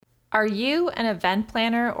Are you an event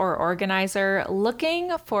planner or organizer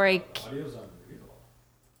looking for a... Audio's unreal.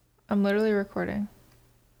 I'm literally recording.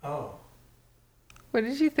 Oh. What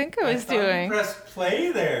did you think I was thought you doing? pressed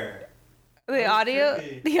play there. The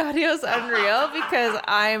audio's unreal because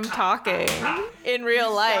I'm talking in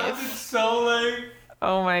real life. Sounded so like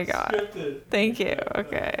Oh my God. scripted. Thank you.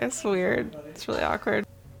 Okay, it's weird. It's really awkward.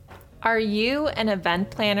 Are you an event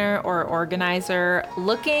planner or organizer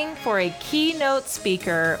looking for a keynote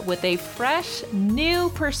speaker with a fresh, new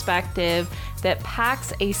perspective that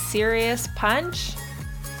packs a serious punch?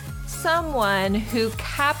 Someone who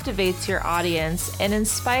captivates your audience and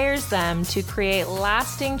inspires them to create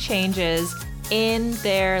lasting changes in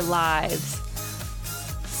their lives.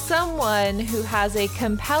 Someone who has a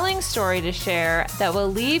compelling story to share that will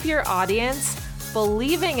leave your audience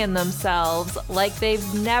believing in themselves like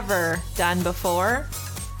they've never done before.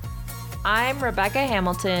 I'm Rebecca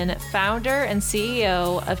Hamilton, founder and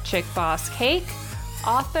CEO of Chick Boss Cake,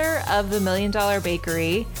 author of The $1 Million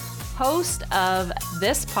Bakery, host of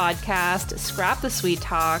this podcast, Scrap the Sweet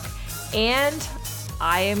Talk, and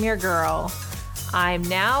I am your girl. I'm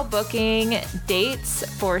now booking dates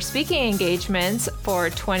for speaking engagements for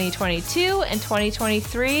 2022 and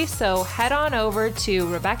 2023, so head on over to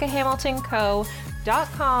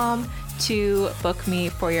RebeccaHamiltonCo.com to book me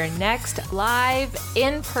for your next live,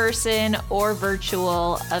 in-person, or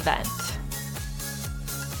virtual event.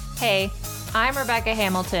 Hey, I'm Rebecca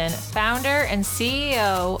Hamilton, founder and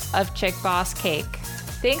CEO of Chick Boss Cake.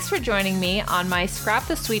 Thanks for joining me on my Scrap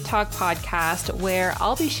the Sweet Talk podcast, where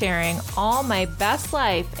I'll be sharing all my best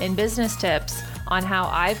life and business tips on how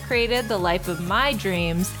I've created the life of my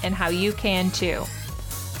dreams and how you can too.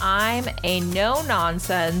 I'm a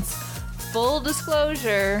no-nonsense, full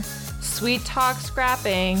disclosure, sweet talk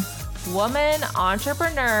scrapping woman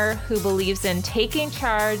entrepreneur who believes in taking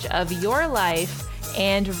charge of your life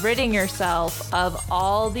and ridding yourself of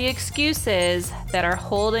all the excuses that are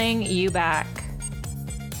holding you back.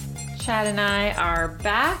 Chad and I are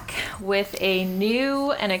back with a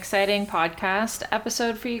new and exciting podcast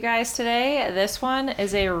episode for you guys today. This one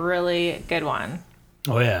is a really good one.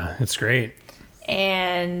 Oh yeah, it's great.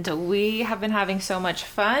 And we have been having so much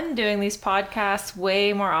fun doing these podcasts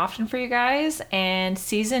way more often for you guys. And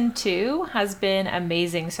season 2 has been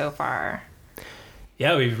amazing so far.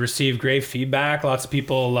 Yeah, we've received great feedback. Lots of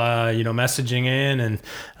people, messaging in and,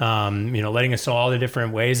 letting us know all the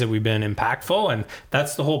different ways that we've been impactful. And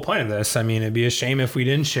that's the whole point of this. I mean, it'd be a shame if we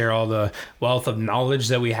didn't share all the wealth of knowledge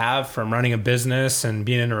that we have from running a business and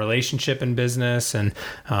being in a relationship in business and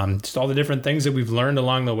just all the different things that we've learned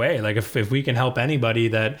along the way. Like if we can help anybody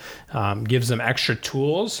that gives them extra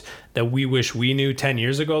tools that we wish we knew 10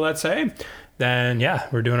 years ago, let's say, then yeah,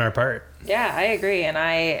 we're doing our part. Yeah, I agree. And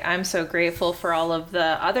I'm so grateful for all of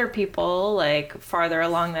the other people like farther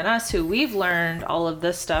along than us who we've learned all of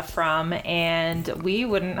this stuff from. And we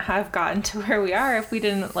wouldn't have gotten to where we are if we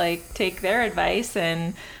didn't take their advice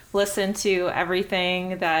and listen to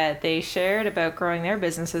everything that they shared about growing their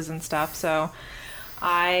businesses and stuff. So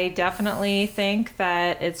I definitely think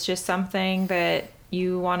that it's just something that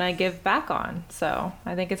you want to give back on. So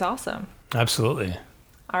I think it's awesome. Absolutely.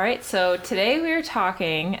 All right, so today we are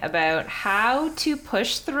talking about how to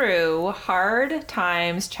push through hard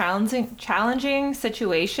times, challenging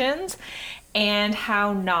situations, and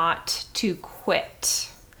how not to quit.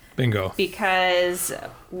 Bingo. Because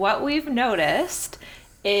what we've noticed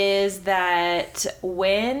is that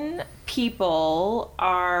when people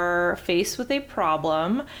are faced with a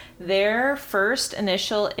problem, their first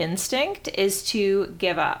initial instinct is to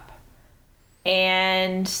give up.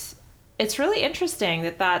 And it's really interesting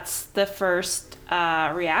that that's the first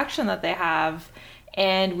reaction that they have.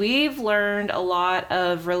 And we've learned a lot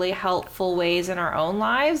of really helpful ways in our own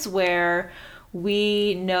lives where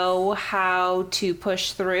we know how to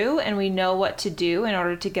push through and we know what to do in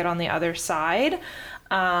order to get on the other side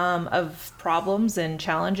of problems and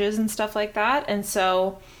challenges and stuff like that. And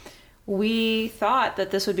so we thought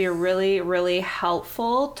that this would be a really, really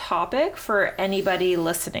helpful topic for anybody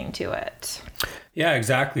listening to it. Yeah,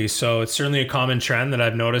 exactly. So it's certainly a common trend that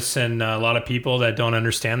I've noticed in a lot of people that don't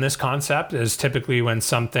understand this concept is typically when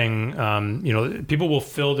something, people will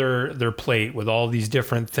fill their plate with all these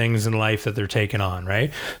different things in life that they're taking on,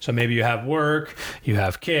 right? So maybe you have work, you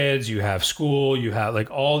have kids, you have school, you have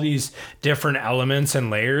all these different elements and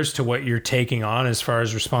layers to what you're taking on as far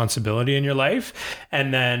as responsibility in your life.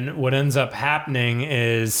 And then what ends up happening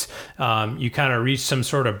is you kind of reach some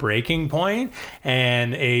sort of breaking point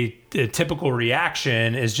and a typical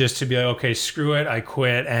reaction is just to be like, okay, screw it, I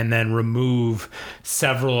quit, and then remove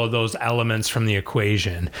several of those elements from the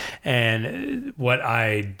equation. And what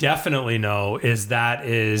I definitely know is that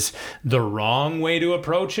is the wrong way to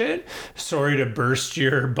approach it. Sorry to burst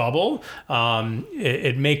your bubble.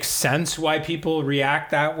 It makes sense why people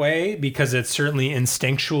react that way, because it's certainly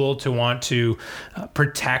instinctual to want to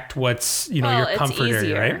protect what's, your comfort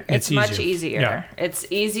area, right? It's much easier. Yeah. It's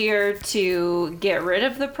easier to get rid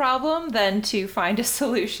of the problem than to find a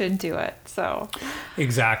solution to it. So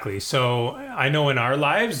exactly. So I know in our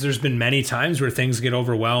lives, there's been many times where things get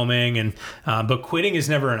overwhelming, and but quitting is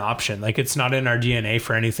never an option. Like, it's not in our DNA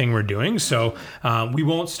for anything we're doing. So we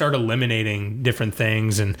won't start eliminating different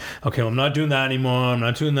things and, okay, well, I'm not doing that anymore. I'm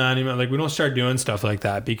not doing that anymore. Like, we don't start doing stuff like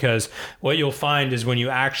that, because what you'll find is when you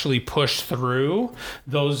actually push through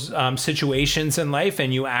those situations in life,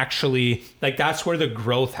 and you actually, like, that's where the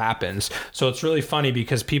growth happens. So it's really funny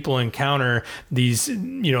because people encounter these,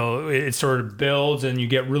 it sort of builds and you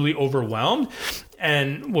get really overwhelmed.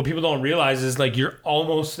 And what people don't realize is, like, you're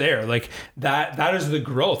almost there. Like, that is the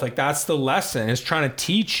growth. Like, that's the lesson. It's trying to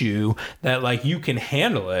teach you that, like, you can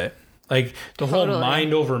handle it. Like, the whole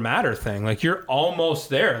mind over matter thing, like, you're almost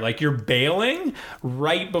there. Like, you're bailing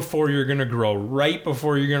right before you're going to grow, right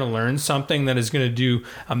before you're going to learn something that is going to do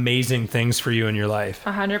amazing things for you in your life.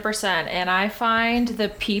 100%. And I find the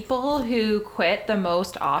people who quit the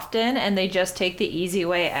most often and they just take the easy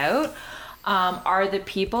way out are the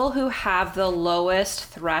people who have the lowest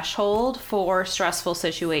threshold for stressful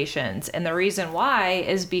situations. And the reason why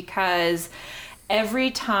is because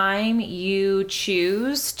every time you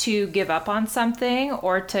choose to give up on something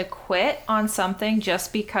or to quit on something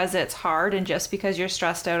just because it's hard and just because you're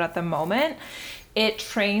stressed out at the moment, it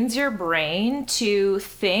trains your brain to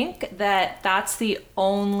think that that's the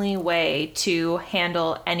only way to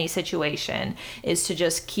handle any situation, is to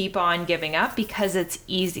just keep on giving up because it's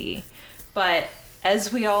easy. But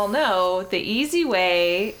as we all know, the easy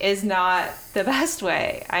way is not the best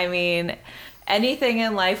way. I mean, anything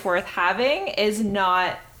in life worth having is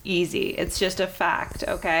not easy. It's just a fact,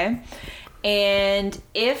 okay? And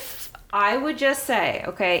if I would just say,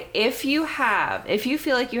 okay, if you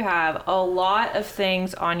feel like you have a lot of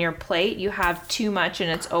things on your plate, you have too much and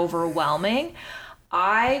it's overwhelming,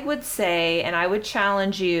 I would say, and I would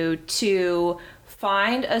challenge you to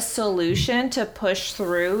find a solution to push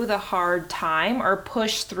through the hard time or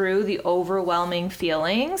push through the overwhelming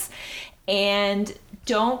feelings. And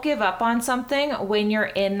don't give up on something when you're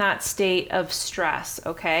in that state of stress,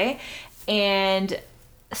 okay? And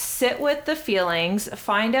sit with the feelings,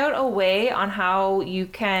 find out a way on how you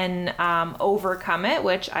can overcome it,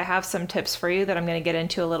 which I have some tips for you that I'm going to get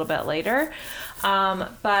into a little bit later.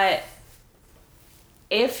 But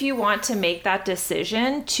if you want to make that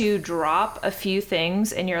decision to drop a few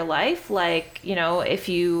things in your life, like, if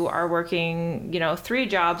you are working, 3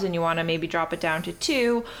 jobs and you want to maybe drop it down to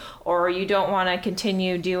 2, or you don't want to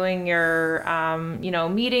continue doing your,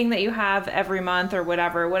 meeting that you have every month or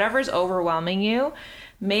whatever's overwhelming you,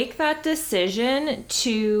 make that decision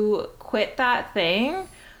to quit that thing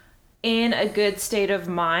in a good state of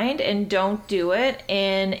mind, and don't do it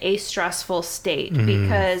in a stressful state,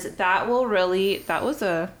 because am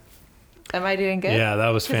I doing good? Yeah, that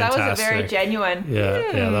was fantastic. That was a very genuine.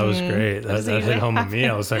 Yeah, that was great. That hit home with me.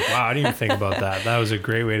 I was like, wow, I didn't even think about that. That was a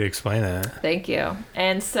great way to explain it. Thank you.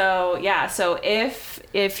 And so, so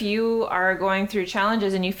if you are going through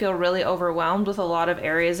challenges and you feel really overwhelmed with a lot of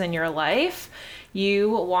areas in your life, you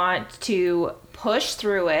want to push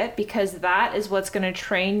through it, because that is what's going to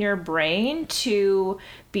train your brain to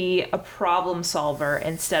be a problem solver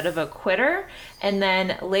instead of a quitter. And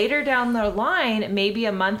then later down the line, maybe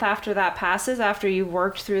a month after that passes, after you've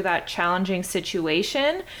worked through that challenging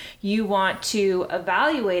situation, you want to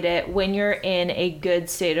evaluate it when you're in a good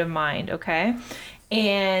state of mind, okay?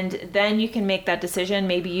 And then you can make that decision.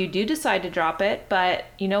 Maybe you do decide to drop it, but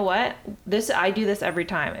you know what? I do this every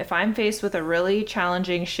time. If I'm faced with a really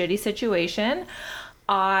challenging, shitty situation,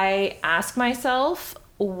 I ask myself,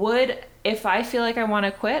 if I feel like I want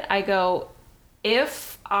to quit, I go,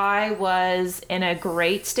 if I was in a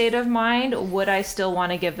great state of mind, would I still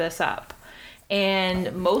want to give this up?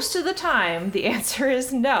 And most of the time, the answer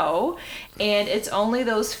is no. And it's only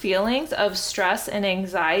those feelings of stress and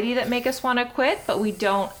anxiety that make us want to quit, but we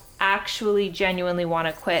don't actually genuinely want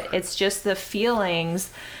to quit. It's just the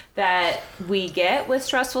feelings that we get with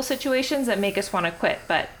stressful situations that make us want to quit.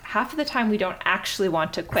 But half of the time, we don't actually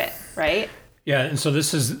want to quit, right? Yeah, and so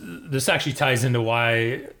this actually ties into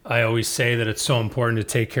why I always say that it's so important to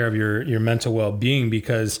take care of your mental well-being,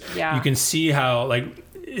 because you can see how, like,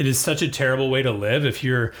 it is such a terrible way to live if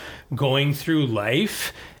you're going through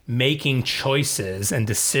life making choices and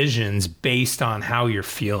decisions based on how you're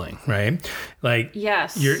feeling, right? Like,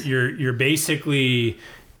 yes, you're basically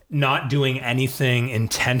not doing anything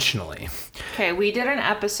intentionally. Okay, we did an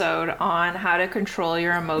episode on how to control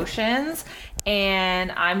your emotions,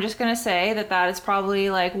 and I'm just going to say that that is probably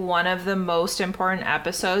like one of the most important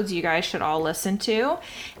episodes you guys should all listen to.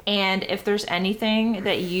 And if there's anything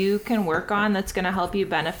that you can work on that's going to help you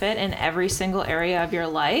benefit in every single area of your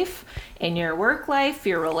life, in your work life,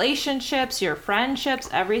 your relationships, your friendships,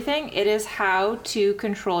 everything, it is how to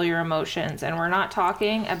control your emotions. And we're not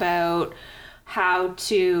talking about how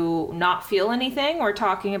to not feel anything. We're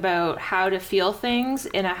talking about how to feel things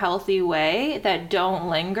in a healthy way that don't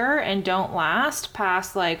linger and don't last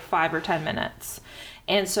past like 5 or 10 minutes.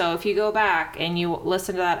 And so if you go back and you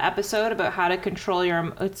listen to that episode about how to control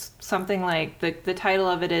your, it's something like the title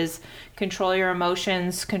of it is Control Your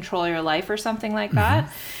Emotions, Control Your Life, or something like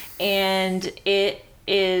that. And it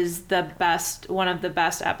is one of the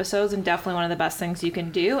best episodes, and definitely one of the best things you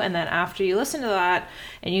can do. And then after you listen to that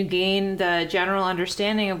and you gain the general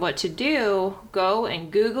understanding of what to do, go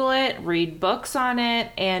and Google it, read books on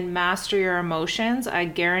it, and master your emotions. I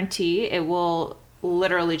guarantee it will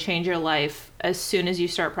literally change your life as soon as you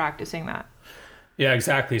start practicing that. Yeah,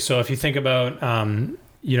 exactly. So if you think about,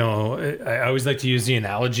 I always like to use the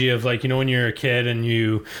analogy of like, when you're a kid and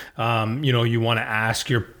you want to ask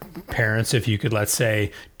your parents if you could, let's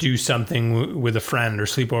say, do something with a friend or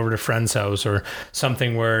sleep over at a friend's house or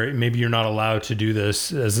something where maybe you're not allowed to do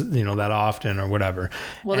this as that often or whatever.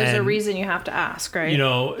 Well, there's a reason you have to ask, right?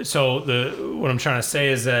 So what I'm trying to say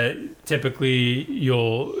is that typically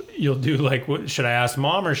you'll do like, what should I ask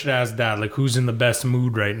mom or should I ask dad? Like, who's in the best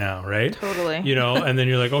mood right now, right? Totally. And then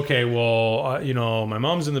you're like, okay, well, my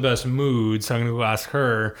mom's in the best mood, so I'm gonna go ask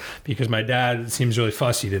her because my dad seems really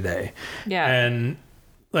fussy today. Yeah. And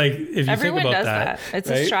like, if you everyone think about does that. It's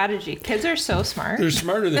right? a strategy. Kids are so smart. They're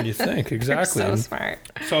smarter than you think. Exactly. They're so smart.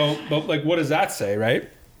 So, but like, what does that say, right?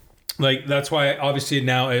 Like, that's why obviously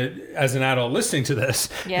now as an adult listening to this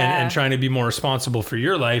and trying to be more responsible for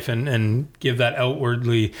your life and give that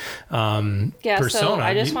outwardly persona. So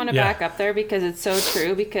I just want to back up there because it's so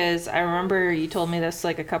true, because I remember you told me this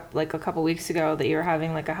like a couple weeks ago that you were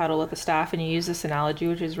having like a huddle with the staff, and you used this analogy,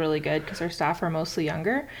 which is really good because our staff are mostly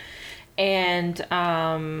younger. And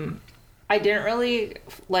I didn't really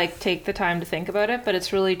like take the time to think about it, but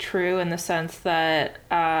it's really true in the sense that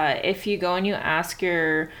if you go and you ask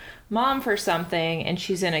your mom for something and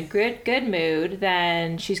she's in a good mood,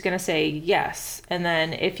 then she's going to say yes. And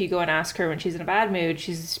then if you go and ask her when she's in a bad mood,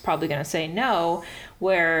 she's probably going to say no,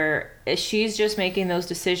 where she's just making those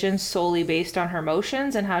decisions solely based on her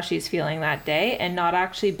emotions and how she's feeling that day, and not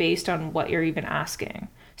actually based on what you're even asking.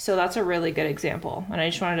 So that's a really good example. And I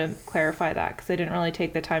just wanted to clarify that because I didn't really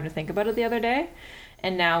take the time to think about it the other day.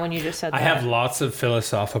 And now when you just said that. I have lots of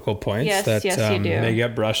philosophical points that you do. They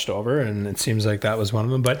get brushed over, and it seems like that was one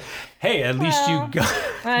of them. But hey, at least you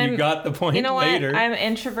got the point later. I'm an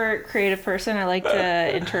introvert, creative person. I like to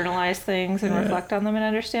internalize things and reflect on them and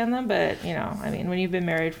understand them. But, when you've been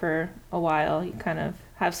married for a while, you kind of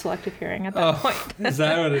have selective hearing at that point. Is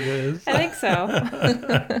that what it is? I think so.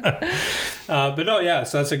 But no, yeah.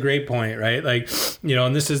 So that's a great point, right? Like,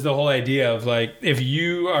 and this is the whole idea of like, if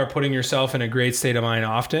you are putting yourself in a great state of mind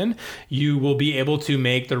often, you will be able to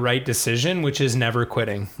make the right decision, which is never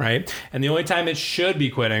quitting, right? And the only time it should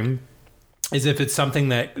be quitting is if it's something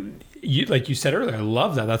that like you said earlier, I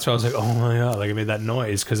love that. That's why I was like, oh my God, like I made that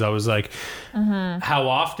noise. Cause I was like, how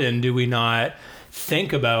often do we not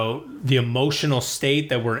think about the emotional state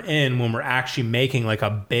that we're in when we're actually making like a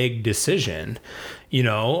big decision,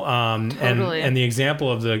 Totally. and the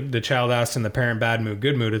example of the child asking the parent bad mood,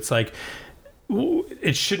 good mood, it's like,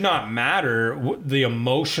 it should not matter the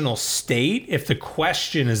emotional state if the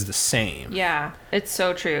question is the same. Yeah, it's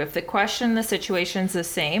so true. If the question, the situation's the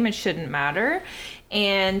same, it shouldn't matter.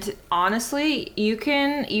 And honestly, you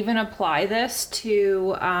can even apply this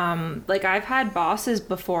to, like I've had bosses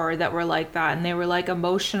before that were like that, and they were like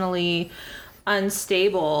emotionally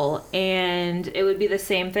unstable, and it would be the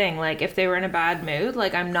same thing. Like if they were in a bad mood,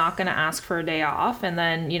 like I'm not going to ask for a day off, and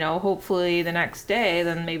then, hopefully the next day,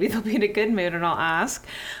 then maybe they'll be in a good mood and I'll ask.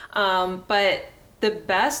 But the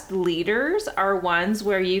best leaders are ones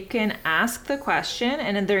where you can ask the question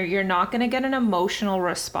and you're not going to get an emotional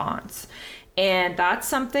response. And that's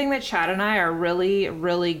something that Chad and I are really,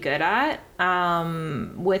 really good at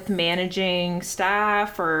with managing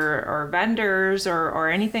staff or vendors or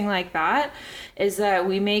anything like that, is that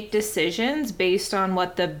we make decisions based on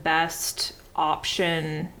what the best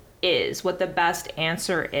option is, what the best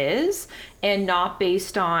answer is, and not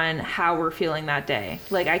based on how we're feeling that day.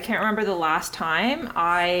 Like, I can't remember the last time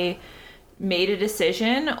I made a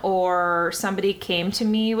decision or somebody came to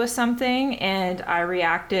me with something and I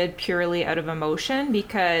reacted purely out of emotion,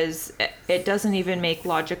 because it doesn't even make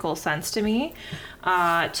logical sense to me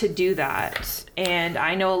to do that. And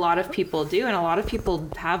I know a lot of people do, and a lot of people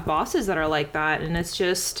have bosses that are like that, and it's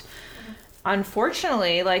just,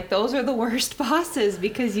 unfortunately, like, those are the worst bosses,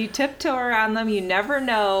 because you tiptoe around them. You never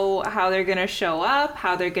know how they're going to show up,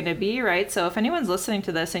 how they're going to be, right? So if anyone's listening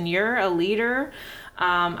to this and you're a leader,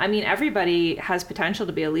 I mean, everybody has potential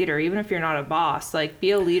to be a leader, even if you're not a boss. Like, be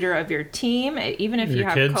a leader of your team, even if you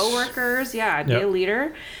have kids, coworkers. Yeah, be a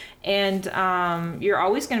leader. And you're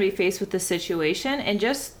always going to be faced with the situation, and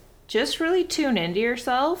just really tune into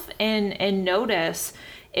yourself and notice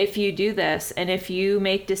if you do this, and if you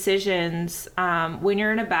make decisions when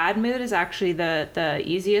you're in a bad mood is actually the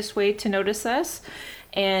easiest way to notice this.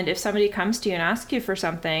 And if somebody comes to you and asks you for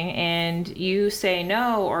something and you say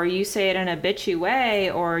no, or you say it in a bitchy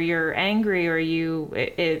way, or you're angry, or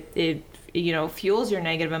it fuels your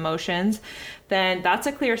negative emotions, then that's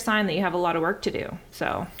a clear sign that you have a lot of work to do.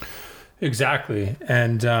 So exactly.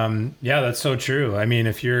 And that's so true. I mean,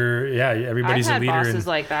 if everybody's a leader. I've had bosses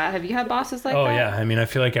like that. Have you had bosses like that? Oh yeah. I mean, I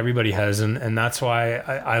feel like everybody has. And that's why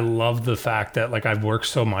I love the fact that, like, I've worked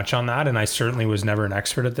so much on that, and I certainly was never an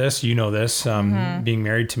expert at this. You know this, being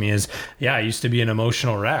married to me I used to be an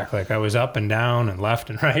emotional wreck. Like, I was up and down and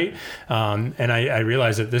left and right. And I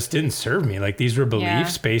realized that this didn't serve me. Like, these were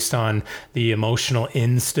beliefs based on the emotional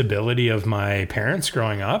instability of my parents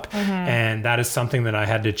growing up. And that is something that I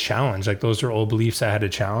had to challenge. Like, those are old beliefs I had to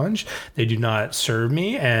challenge. They do not serve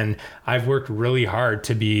me. And I've worked really hard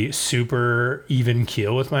to be super even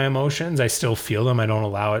keel with my emotions. I still feel them. I don't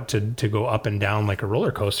allow it to go up and down like a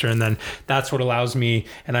roller coaster. And then that's what allows me.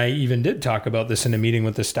 And I even did talk about this in a meeting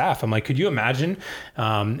with the staff. I'm like, could you imagine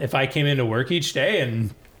if I came into work each day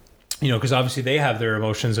and, because obviously they have their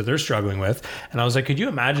emotions that they're struggling with. And I was like, could you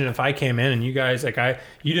imagine if I came in and you guys,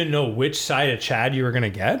 you didn't know which side of Chad you were going to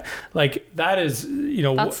get? Like, that is,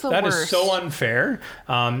 that is so unfair.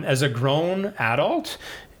 As a grown adult,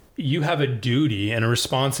 you have a duty and a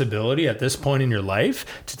responsibility at this point in your life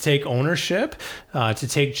to take ownership, to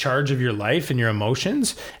take charge of your life and your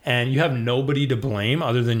emotions. And you have nobody to blame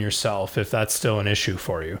other than yourself if that's still an issue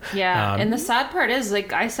for you. Yeah. And the sad part is,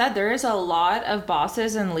 like I said, there is a lot of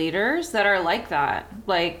bosses and leaders that are like that.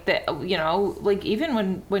 Like, like,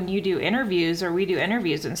 even when you do interviews, or we do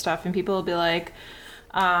interviews and stuff, and people will be like,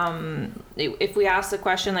 if we ask the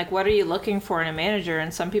question, like, what are you looking for in a manager?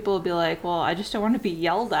 And some people will be like, well, I just don't want to be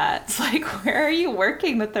yelled at. It's like, where are you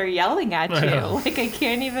working that they're yelling at you? Like, I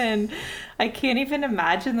can't even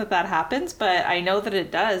imagine that happens, but I know that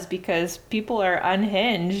it does, because people are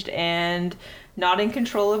unhinged and not in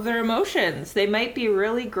control of their emotions. They might be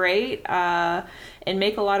really great and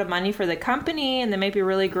make a lot of money for the company, and they might be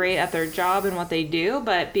really great at their job and what they do,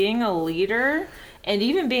 but being a leader and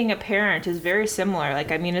even being a parent is very similar.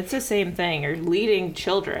 Like, I mean, it's the same thing. You're leading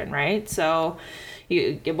children, right? So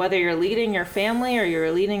whether you're leading your family or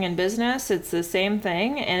you're leading in business, it's the same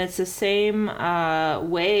thing. And it's the same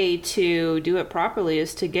way to do it properly,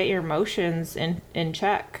 is to get your emotions in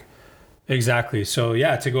check. Exactly. So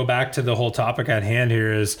to go back to the whole topic at hand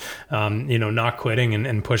here is, not quitting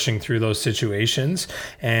and pushing through those situations.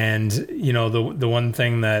 And, the one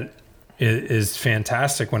thing that is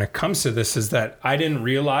fantastic when it comes to this is that I didn't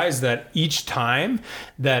realize that each time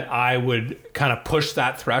that I would kind of push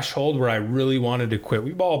that threshold where I really wanted to quit,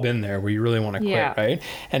 we've all been there where you really want to quit, right?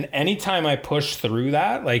 And anytime I pushed through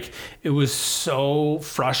that, like, it was so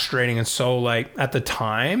frustrating and so, like, at the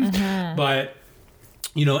time, but,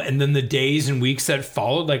 and then the days and weeks that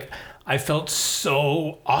followed, like, I felt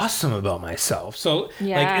so awesome about myself. So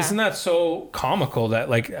like, isn't that so comical that,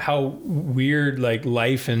 like, how weird, like,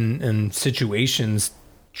 life and situations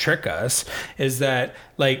trick us, is that,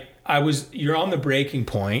 like, you're on the breaking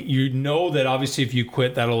point. You know that obviously if you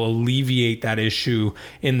quit, that'll alleviate that issue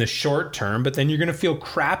in the short term, but then you're going to feel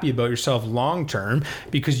crappy about yourself long term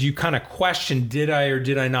because you kind of question, did I or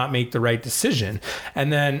did I not make the right decision?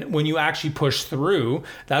 And then when you actually push through,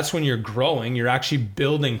 that's when you're growing, you're actually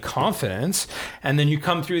building confidence. And then you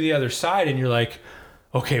come through the other side and you're like,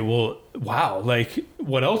 okay, well, wow, like,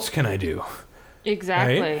 what else can I do?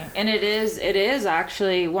 Exactly. Right? And it is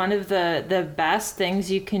actually one of the best things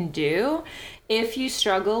you can do if you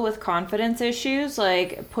struggle with confidence issues.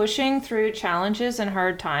 Like, pushing through challenges and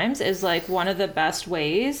hard times is, like, one of the best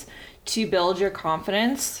ways to build your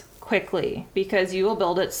confidence quickly, because you will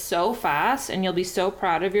build it so fast and you'll be so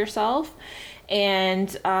proud of yourself. And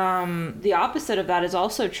the opposite of that is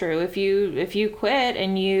also true. If you quit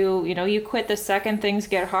and you quit the second things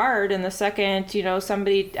get hard, and the second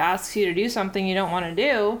somebody asks you to do something you don't want to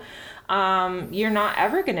do, you're not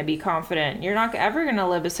ever going to be confident. You're not ever going to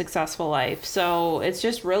live a successful life. So it's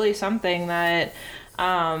just really something that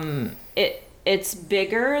it's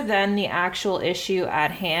bigger than the actual issue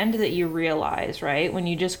at hand that you realize, right? When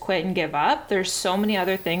you just quit and give up, there's so many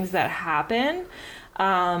other things that happen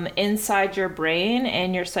inside your brain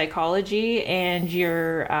and your psychology and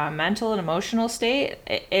your mental and emotional state.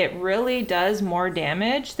 It really does more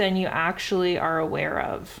damage than you actually are aware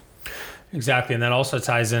of. Exactly. And that also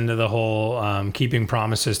ties into the whole keeping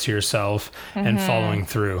promises to yourself and following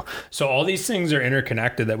through. So all these things are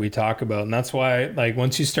interconnected that we talk about. And that's why, like,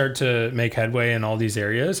 once you start to make headway in all these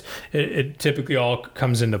areas, it typically all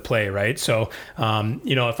comes into play, right? So,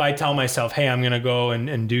 if I tell myself, hey, I'm going to go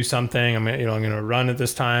and do something, I'm going to run at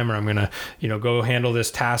this time, or I'm going to, go handle this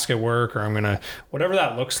task at work, or I'm going to, whatever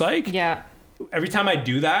that looks like. Yeah. Every time I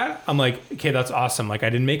do that, I'm like, okay, that's awesome. Like,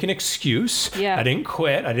 I didn't make an excuse. Yeah. I didn't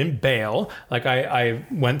quit. I didn't bail. Like, I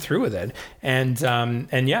went through with it. And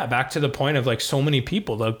yeah, back to the point of, like, so many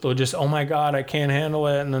people, they'll just, oh my God, I can't handle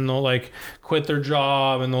it. And then they'll, like, quit their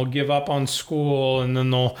job, and they'll give up on school. And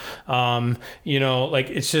then they'll,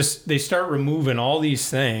 like, it's just, they start removing all these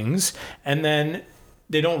things. And then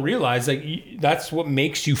they don't realize, like, that's what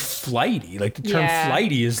makes you flighty. Like, the term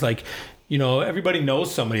flighty is like, everybody knows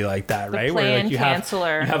somebody like that, right? The plan you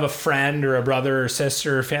have a friend or a brother or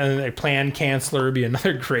sister, a plan canceller would be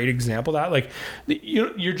another great example of that. Like,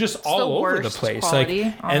 you're just it's all over the place. Quality,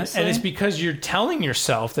 like, and it's because you're telling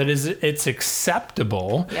yourself that it's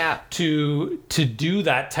acceptable to do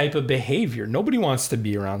that type of behavior. Nobody wants to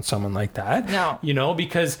be around someone like that. No.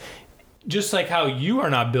 Because just like how you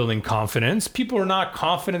are not building confidence, people are not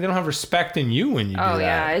confident. They don't have respect in you when you do that. Oh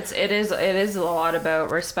yeah, it is a lot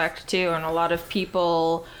about respect too, and a lot of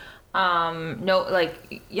people because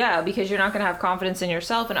you're not going to have confidence in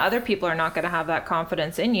yourself, and other people are not going to have that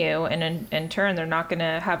confidence in you, and in turn they're not going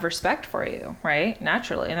to have respect for you, right?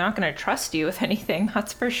 Naturally, they're not going to trust you with anything.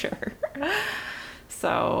 That's for sure.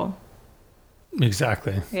 So.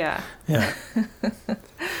 Exactly. Yeah.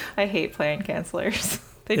 I hate plan cancelers.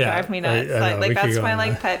 They drive me nuts. That's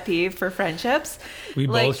my pet peeve for friendships. We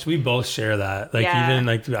both share that. Even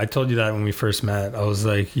I told you that when we first met. I was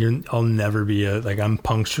like, I'll never be I'm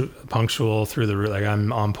punctual through the route. Like,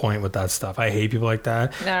 I'm on point with that stuff. I hate people like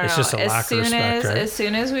that. It's just a lack of respect, right? As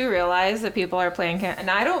soon as we realize that people are playing, and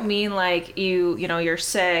I don't mean like you're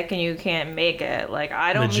sick and you can't make it. Like,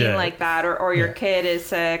 I don't mean like that, or your kid is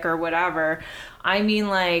sick or whatever. I mean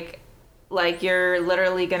like you're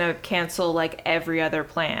literally gonna cancel like every other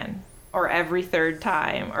plan or every third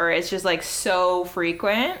time, or it's just like so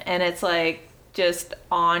frequent and it's like just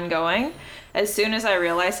ongoing. As soon as I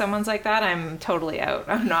realize someone's like that, I'm totally out.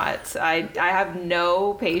 I'm not. I have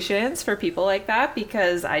no patience for people like that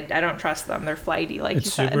because I don't trust them. They're flighty, like you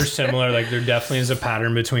said. It's super similar. Like, there definitely is a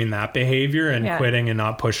pattern between that behavior and quitting and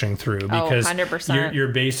not pushing through, because 100%. You're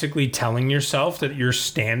basically telling yourself that your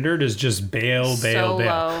standard is just bail.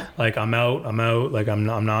 Low. Like, I'm out. Like,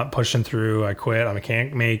 I'm not pushing through. I quit. I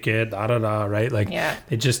can't make it. Right? Like,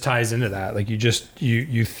 it just ties into that. Like,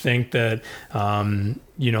 you think that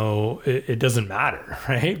it doesn't matter,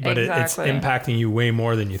 right? But exactly. It's impacting you way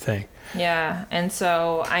more than you think. Yeah. And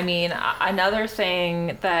so, I mean, another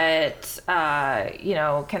thing that,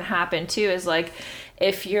 can happen too is like,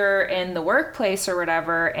 if you're in the workplace or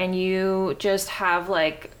whatever, and you just have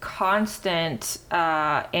like constant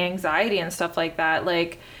anxiety and stuff like that,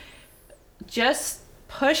 like, just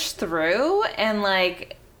push through and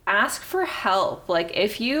like ask for help. Like,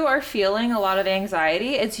 if you are feeling a lot of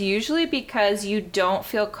anxiety, it's usually because you don't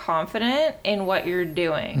feel confident in what you're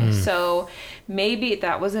doing. So maybe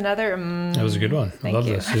that was another that was a good one. I love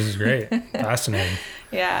you. This is great. Fascinating.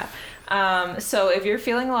 Yeah. So if you're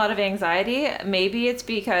feeling a lot of anxiety, maybe it's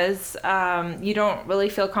because you don't really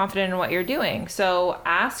feel confident in what you're doing. So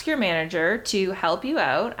ask your manager to help you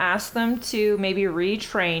out. Ask them to maybe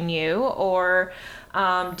retrain you, or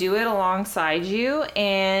do it alongside you,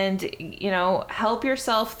 and help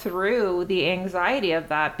yourself through the anxiety of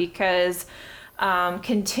that, because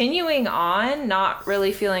continuing on not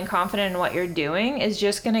really feeling confident in what you're doing is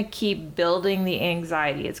just going to keep building the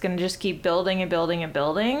anxiety. It's going to just keep building and building and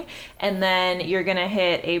building, and then you're going to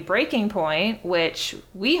hit a breaking point, which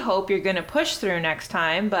we hope you're going to push through next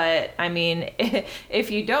time. But I mean, if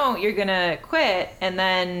you don't, you're going to quit, and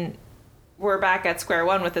then we're back at square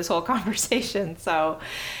one with this whole conversation. So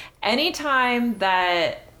anytime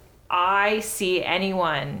that I see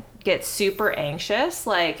anyone get super anxious,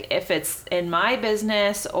 like if it's in my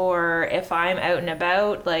business or if I'm out and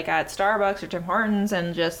about, like at Starbucks or Tim Hortons,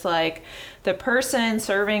 and just like the person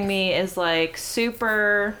serving me is like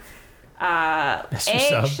super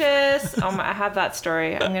anxious. I have that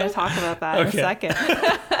story. I'm going to talk about that in a second.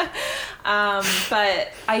 But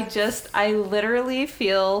I literally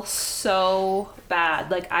feel so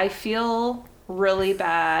bad. Like I feel really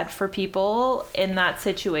bad for people in that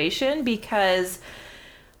situation, because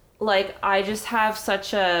like I just have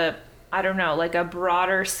such a, I don't know, like a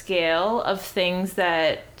broader scale of things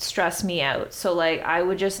that stress me out. So like I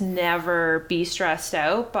would just never be stressed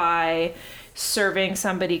out by serving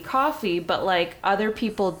somebody coffee, but like other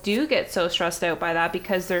people do get so stressed out by that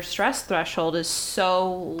because their stress threshold is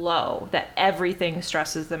so low that everything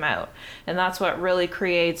stresses them out. And that's what really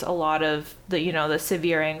creates a lot of the, you know, the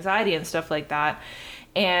severe anxiety and stuff like that.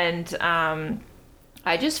 And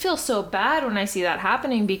I just feel so bad when I see that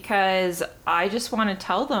happening, because I just want to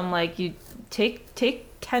tell them, like, you take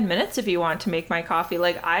 10 minutes if you want to make my coffee.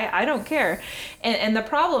 Like, I don't care. And the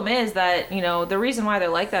problem is that, you know, the reason why they're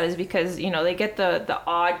like that is because, you know, they get the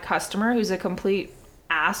odd customer who's a complete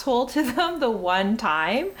asshole to them the one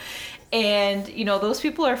time. And, you know, those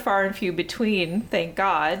people are far and few between, thank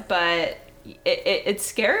God. But it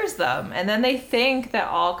scares them, and then they think that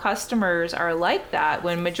all customers are like that,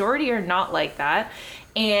 when majority are not like that.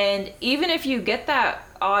 And even if you get that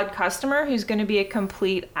odd customer who's going to be a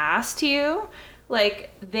complete ass to you, like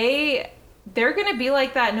they're going to be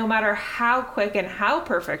like that no matter how quick and how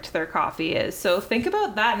perfect their coffee is. So think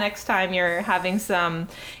about that next time you're having some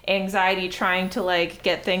anxiety trying to like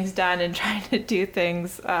get things done and trying to do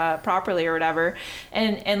things properly or whatever.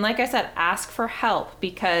 And like I said, ask for help,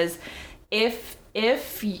 because if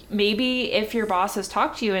your boss has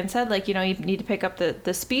talked to you and said, like, you know, you need to pick up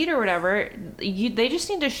the speed or whatever, they just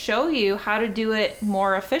need to show you how to do it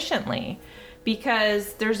more efficiently,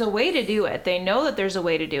 because there's a way to do it. They know that there's a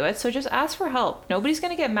way to do it. So just ask for help. Nobody's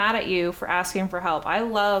going to get mad at you for asking for help. I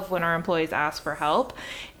love when our employees ask for help,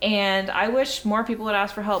 and I wish more people would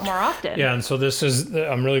ask for help more often. Yeah. And so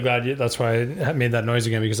I'm really glad that's why I made that noise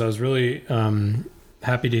again, because I was really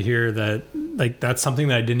happy to hear that. Like, that's something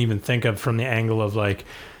that I didn't even think of from the angle of like,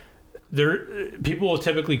 people will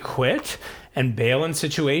typically quit and bail in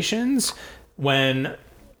situations when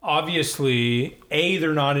obviously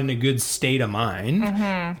they're not in a good state of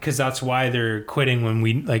mind, because that's why they're quitting. When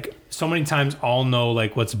we, like, so many times I'll know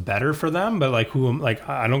like what's better for them, but like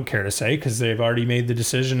I don't care to say, because they've already made the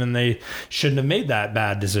decision and they shouldn't have made that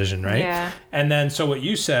bad decision, right? Yeah. And then so what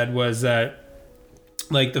you said was that,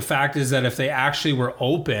 like, the fact is that if they actually were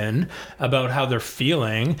open about how they're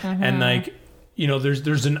feeling, and like, you know,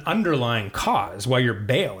 there's an underlying cause why you're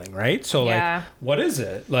bailing, right? So like, what is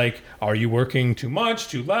it? Like, are you working too much,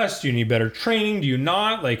 too less? Do you need better training? Do you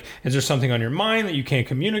not? Like, is there something on your mind that you can't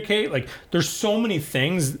communicate? Like, there's so many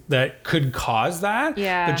things that could cause that.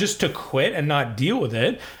 Yeah. But just to quit and not deal with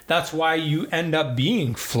it, that's why you end up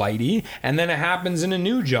being flighty. And then it happens in a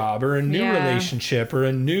new job or a new relationship or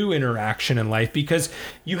a new interaction in life, because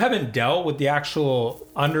you haven't dealt with the actual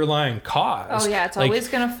underlying cause. Oh yeah, it's like, always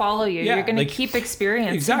going to follow you. You're going to keep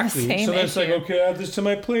experiencing the same So that's issue. like, okay, I add this to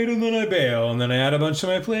my plate and then I bail, and then I add a bunch to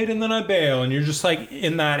my plate and then I bail, and you're just like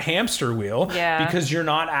in that hamster wheel, because you're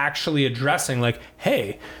not actually addressing like,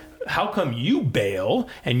 hey, how come you bail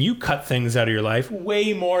and you cut things out of your life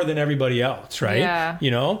way more than everybody else, right? Yeah.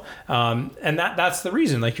 You know, and that's the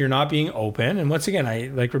reason, like, you're not being open. And once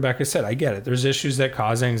again, like Rebecca said, I get it. There's issues that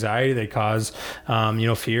cause anxiety, they cause, you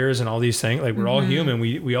know, fears and all these things. Like, we're all human.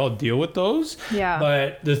 We all deal with those. Yeah.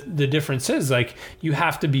 But the difference is, like, you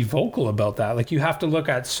have to be vocal about that. Like, you have to look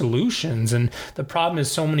at solutions. And the problem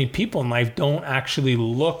is, so many people in life don't actually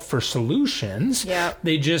look for solutions. Yeah.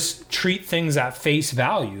 They just treat things at face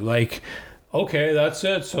value. Like, okay, that's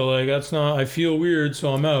it. So like, that's not, I feel weird,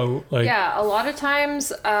 so I'm out. Like, yeah, a lot of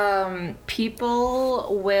times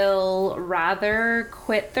people will rather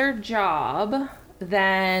quit their job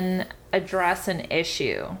than address an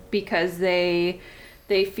issue, because they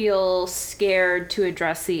feel scared to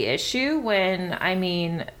address the issue. When, I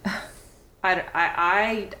mean,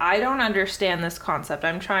 I don't understand this concept.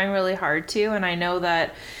 I'm trying really hard to, and I know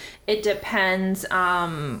that it depends,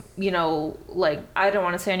 you know, like, I don't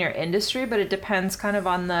want to say on your industry, but it depends kind of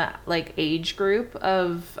on the, like, age group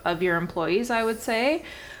of your employees, I would say.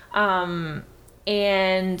 And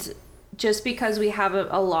just because we have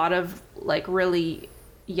a lot of, like, really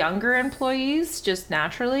younger employees, just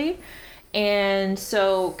naturally. And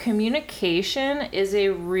so communication is a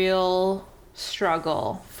real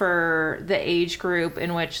struggle for the age group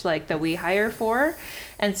in which like that we hire for.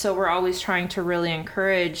 And so we're always trying to really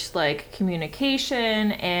encourage like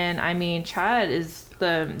communication. And I mean, Chad is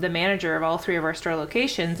the manager of all 3 of our store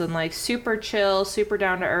locations, and like super chill, super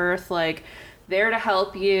down to earth, like there to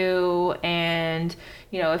help you. And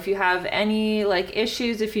you know, if you have any like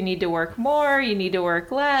issues, if you need to work more, you need to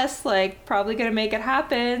work less, like probably gonna make it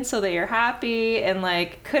happen so that you're happy, and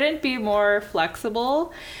like couldn't be more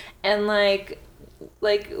flexible. And like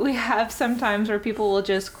we have sometimes where people will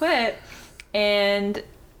just quit, and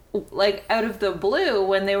like out of the blue,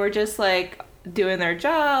 when they were just like doing their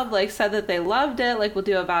job, like said that they loved it, like we'll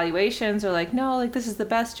do evaluations, or like, no, like this is the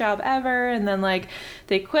best job ever, and then like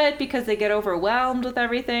they quit because they get overwhelmed with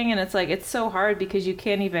everything. And it's like, it's so hard because you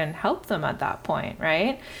can't even help them at that point,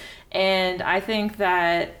 right? And I think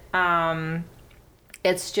that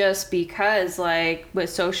it's just because like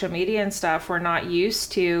with social media and stuff, we're not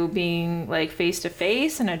used to being like face to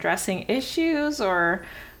face and addressing issues. Or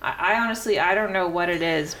I honestly, I don't know what it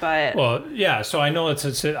is, but... Well, yeah, so I know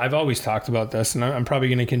it's I've always talked about this, and I'm probably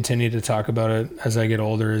going to continue to talk about it as I get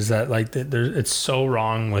older, is that like it's so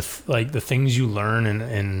wrong with like the things you learn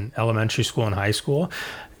in elementary school and high school.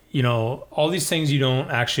 You know, all these things you don't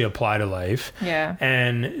actually apply to life. Yeah.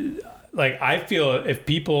 And like, I feel if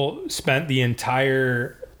people spent the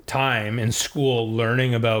entire time in school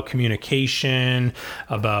learning about communication,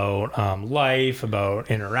 about life,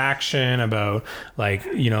 about interaction, about like,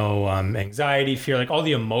 you know, anxiety, fear, like all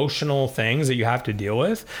the emotional things that you have to deal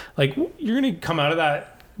with, like you're going to come out of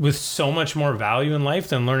that with so much more value in life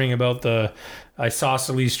than learning about the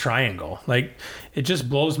isosceles triangle. Like, it just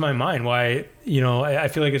blows my mind why, you know, I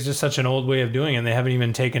feel like it's just such an old way of doing it, and they haven't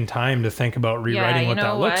even taken time to think about rewriting what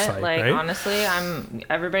that looks like, like, right? Honestly,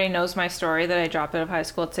 everybody knows my story that I dropped out of high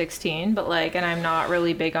school at 16, but like, and I'm not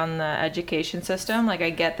really big on the education system. Like, I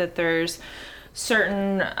get that there's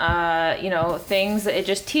certain you know, things that it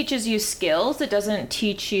just teaches you skills. It doesn't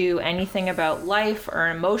teach you anything about life or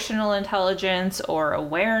emotional intelligence or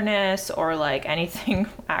awareness or like anything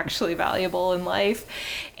actually valuable in life.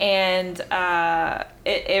 And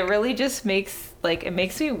it really just makes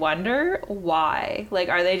me wonder why. Like,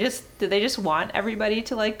 do they just want everybody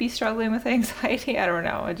to like be struggling with anxiety? I don't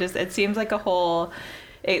know. It seems like a whole...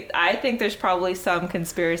 I think there's probably some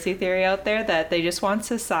conspiracy theory out there that they just want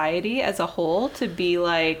society as a whole to be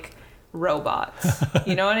like robots.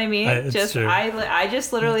 You know what I mean? I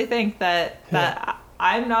just literally think that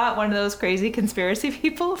I'm not one of those crazy conspiracy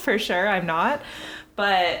people, for sure. I'm not.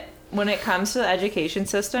 But when it comes to the education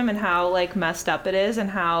system and how like messed up it is,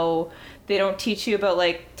 and how they don't teach you about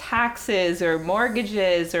like taxes or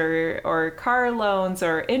mortgages or car loans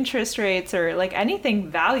or interest rates or like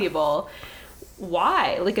anything valuable.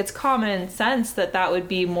 Why? Like, it's common sense that would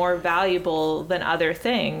be more valuable than other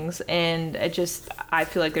things. And I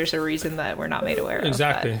feel like there's a reason that we're not made aware of.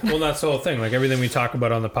 Exactly. Well, that's the whole thing. Like, everything we talk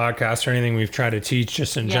about on the podcast or anything we've tried to teach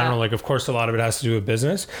just in general, like, of course, a lot of it has to do with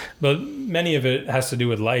business, but many of it has to do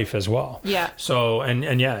with life as well. Yeah. So,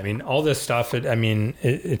 and yeah, I mean, all this stuff,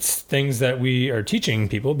 it's things that we are teaching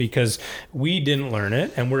people because we didn't learn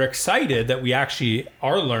it. And we're excited that we actually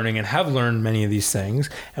are learning and have learned many of these things.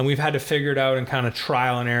 And we've had to figure it out and kind of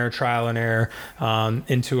trial and error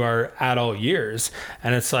into our adult years.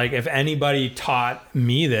 And it's like, if anybody taught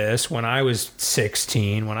me this when I was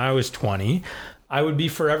 16, when I was 20, I would be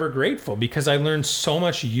forever grateful, because I learned so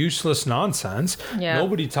much useless nonsense. Yeah.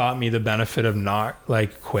 Nobody taught me the benefit of not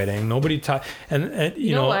like quitting. Nobody taught, and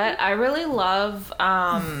you know what? I really love,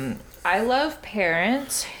 I love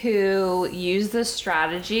parents who use the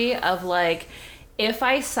strategy of like, if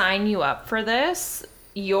I sign you up for this,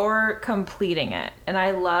 you're completing it. And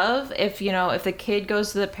I love if the kid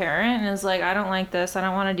goes to the parent and is like, I don't like this, I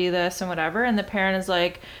don't want to do this and whatever, and the parent is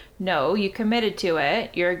like, no, you committed to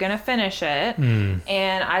it, you're gonna finish it.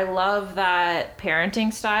 And I love that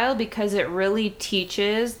parenting style, because it really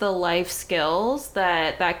teaches the life skills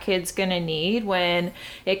that kid's gonna need when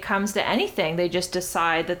it comes to anything they just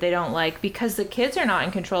decide that they don't like, because the kids are not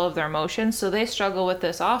in control of their emotions. So they struggle with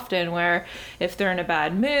this often, where if they're in a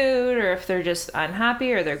bad mood, or if they're just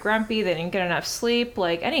unhappy, or they're grumpy, they didn't get enough sleep,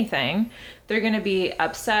 like anything, they're going to be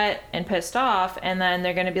upset and pissed off, and then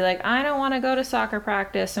they're going to be like, I don't want to go to soccer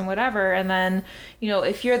practice and whatever. And then,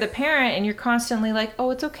 if you're the parent and you're constantly like, oh,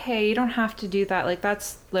 it's okay, you don't have to do that, like,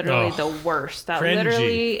 that's literally the worst. That cringy.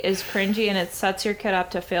 Literally is cringy, and it sets your kid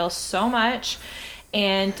up to fail so much.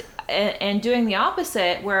 And doing the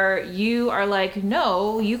opposite, where you are like,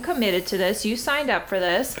 no, you committed to this, you signed up for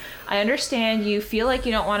this, I understand you feel like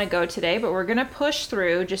you don't want to go today, but we're going to push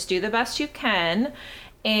through, just do the best you can.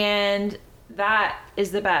 And that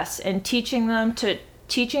is the best. And teaching them to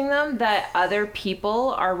teaching them that other people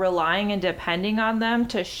are relying and depending on them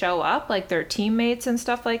to show up, like their teammates and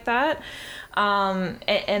stuff like that.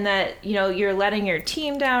 And that, you know, you're letting your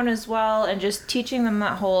team down as well, and just teaching them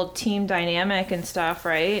that whole team dynamic and stuff,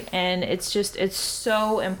 right? And it's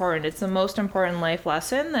so important. It's the most important life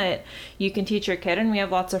lesson that you can teach your kid. And we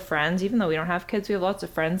have lots of friends, even though we don't have kids, we have lots of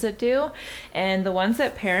friends that do. And the ones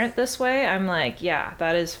that parent this way, I'm like, yeah,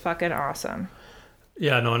 that is fucking awesome.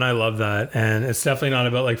 Yeah, no, and I love that. And it's definitely not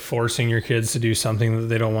about like forcing your kids to do something that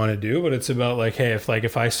they don't want to do, but it's about like, hey,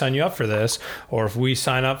 if I sign you up for this, or if we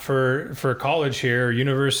sign up for college here or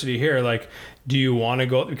university here, like, do you want to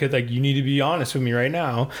go? Because like, you need to be honest with me right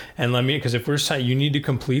now and because if we're saying you need to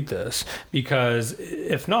complete this, because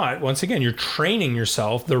if not, once again, you're training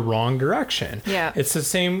yourself the wrong direction. Yeah. It's the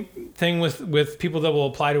same thing with people that will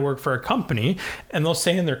apply to work for a company, and they'll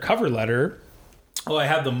say in their cover letter, oh, I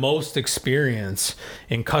have the most experience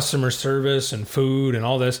in customer service and food and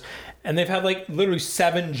all this. And they've had like literally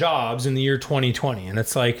 7 jobs in the year 2020. And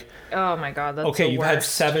it's like, oh my God, that's okay, the you've worst. had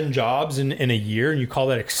 7 jobs in a year and you call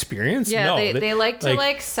that experience? Yeah, no, they like to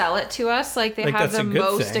like sell it to us like they like, have the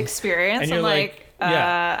most thing. experience. And I'm you're like,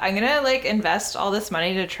 yeah. I'm going to like invest all this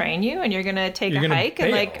money to train you, and you're going to take a hike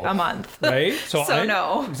in like a month. Right? So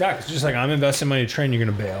no. Exactly. It's just like, I'm investing money to train, you're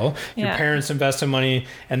going to bail. Your parents invested money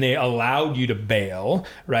and they allowed you to bail,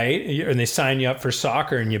 right? And they signed you up for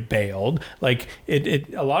soccer and you bailed. Like a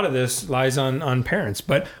lot of this lies on parents.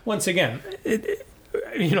 But once again,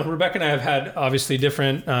 you know, Rebecca and I have had obviously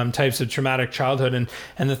different types of traumatic childhood.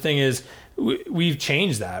 And the thing is, we've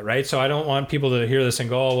changed that, right? So I don't want people to hear this and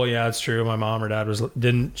go, oh, well, yeah, it's true. My mom or dad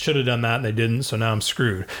should have done that and they didn't. So now I'm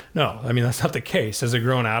screwed. No, I mean, that's not the case. As a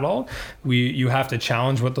grown adult, you have to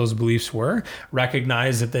challenge what those beliefs were,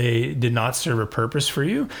 recognize that they did not serve a purpose for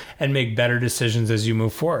you, and make better decisions as you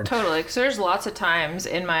move forward. Totally. Because there's lots of times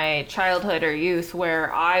in my childhood or youth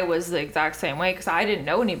where I was the exact same way because I didn't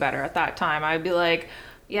know any better at that time. I'd be like,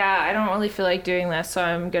 yeah, I don't really feel like doing this, so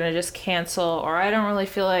I'm going to just cancel. Or I don't really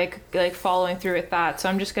feel like following through with that, so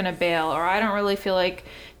I'm just going to bail. Or I don't really feel like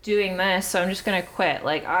doing this, so I'm just going to quit.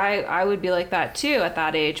 Like, I would be like that too at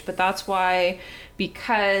that age. But that's why,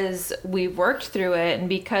 because we worked through it and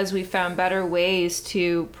because we found better ways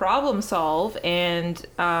to problem solve and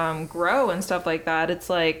grow and stuff like that, it's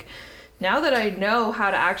like, now that I know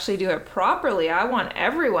how to actually do it properly, I want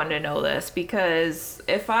everyone to know this, because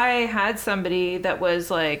if I had somebody that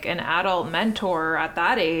was like an adult mentor at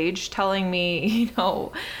that age telling me, you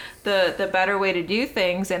know, the better way to do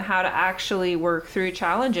things and how to actually work through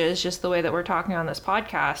challenges just the way that we're talking on this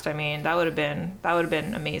podcast, I mean, that would have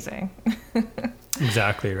been amazing.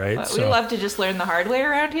 Exactly, right? But we love to just learn the hard way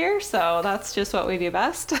around here, so that's just what we do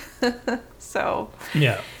best. So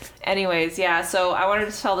yeah. Anyways, yeah, so I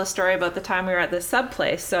wanted to tell the story about the time we were at the sub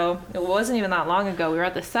place. So it wasn't even that long ago. We were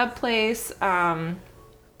at the sub place.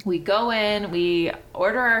 We go in, we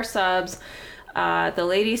order our subs. The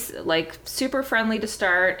lady's like super friendly to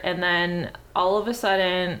start, and then all of a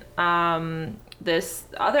sudden, another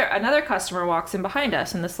customer walks in behind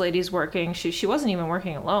us, and this lady's working. She wasn't even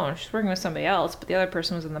working alone. She's working with somebody else, but the other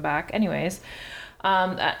person was in the back. Anyways.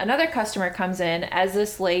 Another customer comes in as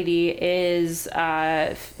this lady is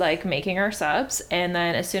like making her subs, and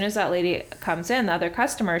then as soon as that lady comes in, the other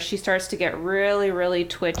customer, she starts to get really, really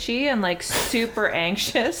twitchy and like super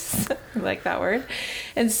anxious, I like that word,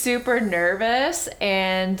 and super nervous,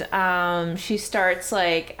 and she starts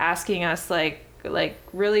like asking us like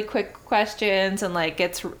really quick questions, and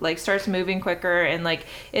starts moving quicker, and like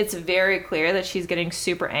it's very clear that she's getting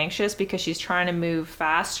super anxious because she's trying to move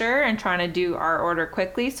faster and trying to do our order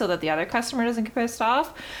quickly so that the other customer doesn't get pissed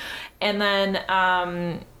off. And then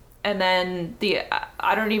I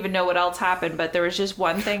don't even know what else happened, but there was just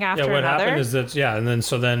one thing after another. Yeah, what happened is that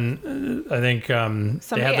I think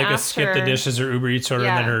they had like a skip the dishes or Uber Eats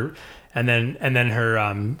order, and then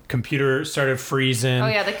her computer started freezing. Oh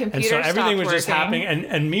yeah, the computer stopped. And so everything was working. just happening.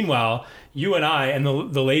 And meanwhile, you and I and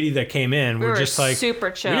the lady that came in were just like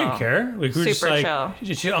super chill. We didn't care. Like we were just like,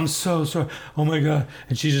 chill. I'm so sorry. Oh my God.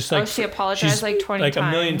 And she's just like, she apologized like 20 times. Like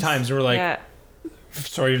a million times. And we're like,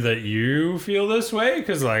 sorry that you feel this way,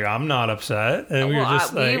 because like I'm not upset. And we were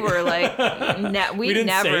just like, we were like, we didn't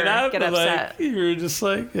never say that, get upset. Like, you were just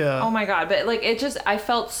like, yeah. Oh my God, but like I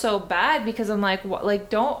felt so bad because I'm like,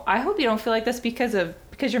 I hope you don't feel like this because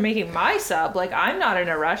you're making my sub. Like, I'm not in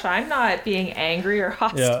a rush. I'm not being angry or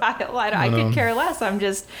hostile. Yeah. I could care less. I'm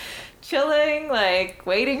just chilling, like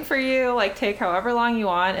waiting for you. Like, take however long you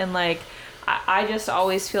want, and like. I just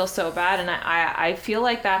always feel so bad, and I feel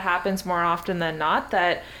like that happens more often than not,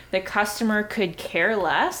 that the customer could care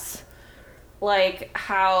less like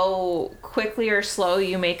how quickly or slow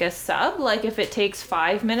you make a sub. Like if it takes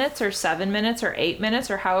 5 minutes or 7 minutes or 8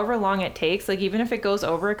 minutes or however long it takes, like even if it goes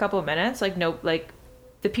over a couple of minutes, like no, like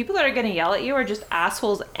the people that are going to yell at you are just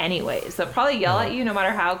assholes anyways. They'll probably yell at you no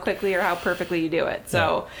matter how quickly or how perfectly you do it.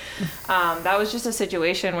 So that was just a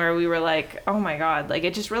situation where we were like, oh my God, like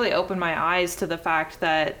it just really opened my eyes to the fact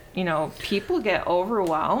that, you know, people get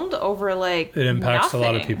overwhelmed over like it impacts nothing. a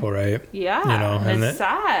lot of people, right? Yeah. You know, and it's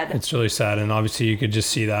sad. It's really sad. And obviously you could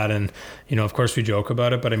just see that. And, you know, of course we joke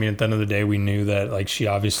about it, but I mean, at the end of the day, we knew that like she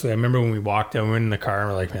obviously, I remember when we walked in, we went in the car and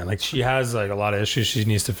we're like, man, like she has like a lot of issues she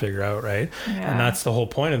needs to figure out. Right. Yeah. And that's the whole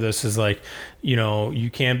point of this is like, you know,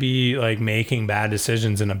 you can't be like making bad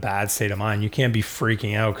decisions in a bad state of mind. You can't be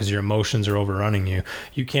freaking out because your emotions are overrunning you.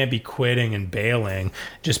 You can't be quitting and bailing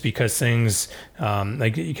just because things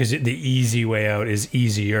because the easy way out is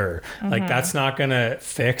easier. Like that's not going to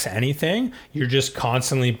fix anything. You're just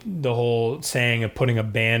constantly the whole saying of putting a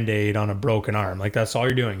Band-Aid on a broken arm. Like that's all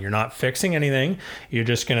you're doing. You're not fixing anything. You're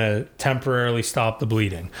just going to temporarily stop the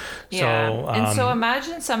bleeding. Yeah. So, and so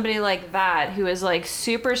imagine somebody like that who is like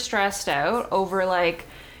super stressed out over like,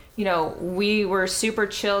 you know, we were super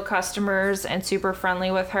chill customers and super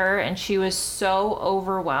friendly with her, and she was so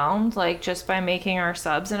overwhelmed like just by making our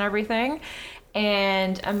subs and everything.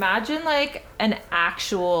 And imagine like an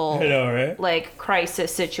actual I know, right? like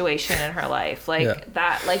crisis situation in her life. Like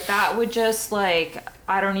that would just like,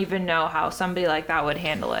 I don't even know how somebody like that would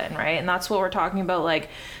handle it, right? And that's what we're talking about, like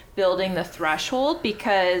building the threshold,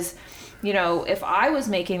 because you know, if I was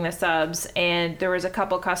making the subs and there was a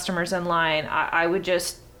couple customers in line, I would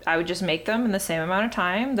just make them in the same amount of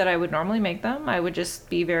time that I would normally make them. I would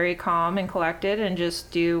just be very calm and collected and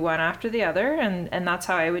just do one after the other. And that's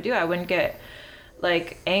how I would do it. I wouldn't get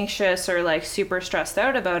like anxious or like super stressed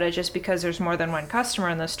out about it just because there's more than one customer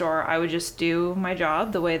in the store. I would just do my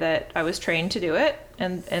job the way that I was trained to do it.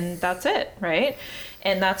 And that's it, right?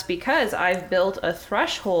 And that's because I've built a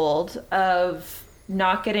threshold of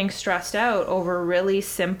not getting stressed out over really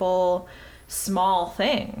simple, small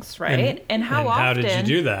things, right? And how often... how did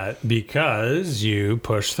you do that? Because you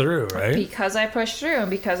pushed through, right? Because I pushed through and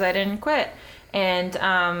because I didn't quit. And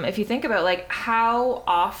if you think about like how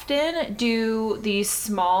often do these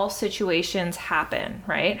small situations happen,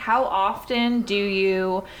 right? How often do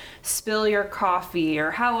you spill your coffee,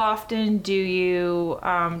 or how often do you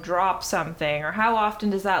drop something, or how often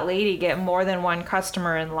does that lady get more than one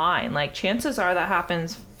customer in line? Like chances are that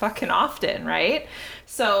happens fucking often, right?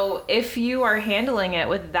 So if you are handling it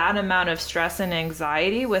with that amount of stress and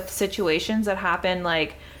anxiety with situations that happen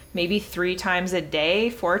like maybe 3 times a day,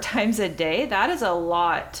 4 times a day, that is a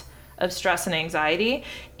lot of stress and anxiety.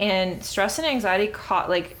 And stress and anxiety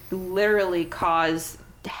literally cause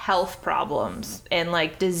health problems and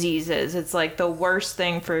like diseases. It's like the worst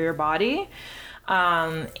thing for your body.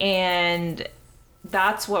 And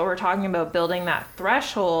that's what we're talking about, building that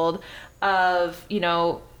threshold of, you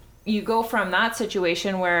know, you go from that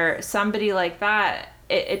situation where somebody like that,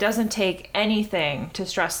 it doesn't take anything to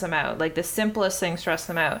stress them out. Like the simplest thing stress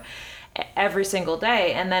them out every single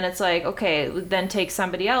day. And then it's like, okay, then take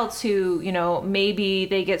somebody else who, you know, maybe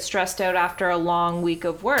they get stressed out after a long week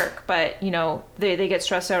of work, but you know, they get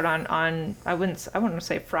stressed out on I wouldn't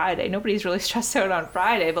say Friday. Nobody's really stressed out on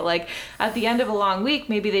Friday, but like at the end of a long week,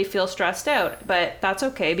 maybe they feel stressed out, but that's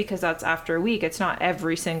okay because that's after a week. It's not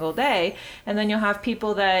every single day. And then you'll have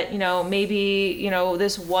people that, you know, maybe, you know,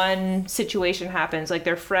 this one situation happens, like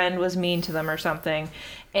their friend was mean to them or something,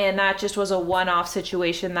 and that just was a one-off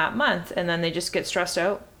situation that month. And then they just get stressed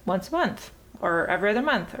out once a month or every other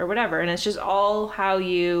month or whatever. And it's just all how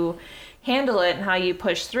you handle it and how you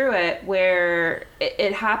push through it, where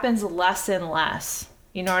it happens less and less.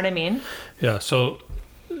 You know what I mean? Yeah. So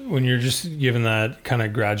when you're just given that kind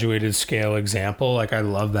of graduated scale example, like I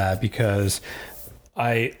love that because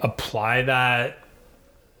I apply that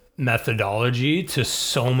methodology to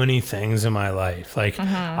so many things in my life. Like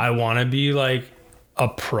I want to be like a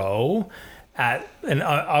pro at, and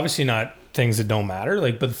obviously not things that don't matter,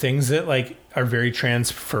 like, but things that like are very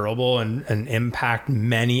transferable and impact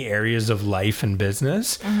many areas of life and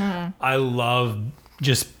business. I love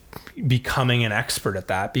just becoming an expert at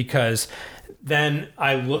that, because then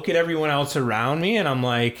I look at everyone else around me and I'm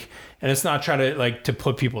like, and it's not trying to like to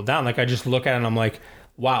put people down. Like I just look at it and I'm like,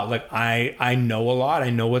 wow, like I know a lot. I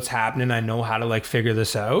know what's happening. I know how to like figure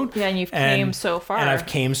this out. Yeah, and you've came so far. And I've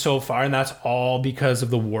came so far, and that's all because of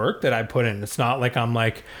the work that I put in. It's not like I'm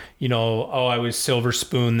like, you know, oh, I was silver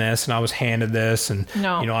spoon this and I was handed this and, you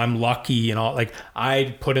know, I'm lucky and all. Like,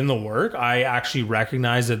 I put in the work. I actually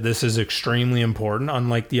recognize that this is extremely important.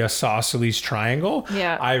 Unlike the isosceles triangle,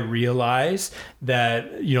 I realize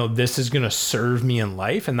that, you know, this is going to serve me in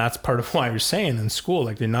life. And that's part of why you're saying in school,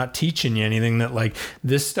 like, they're not teaching you anything that like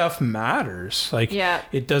this stuff matters. Like,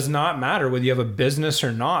 it does not matter whether you have a business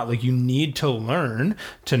or not. Like, you need to learn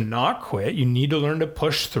to not quit. You need to learn to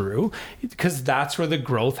push through, because that's where the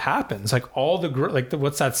growth happens. Like, all the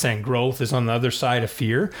what's that saying? Growth is on the other side of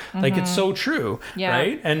fear. Like, it's so true,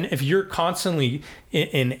 right? And if you're constantly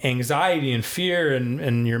in anxiety and fear,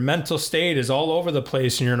 and your mental state is all over the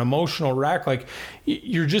place, and you're an emotional wreck, like,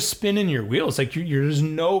 you're just spinning your wheels. Like, there's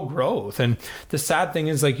no growth. And the sad thing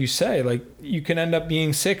is, like you say, like, you can end up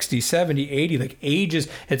being 60, 70, 80. Like, ages,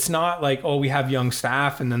 it's not like, oh, we have young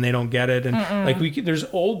staff and then they don't get it. And like, there's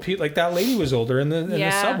old people, like that lady was older in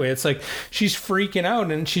the subway. It's like, she's freaking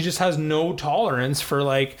out and she just has no tolerance for,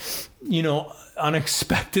 like, you know,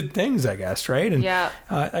 unexpected things, I guess, right? And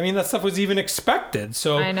I mean, that stuff was even expected.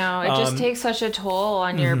 So I know it just takes such a toll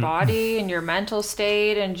on your body and your mental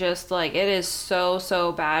state, and just like, it is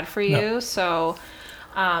so bad for you. So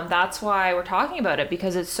that's why we're talking about it,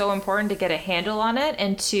 because it's so important to get a handle on it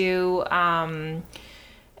and to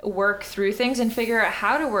work through things and figure out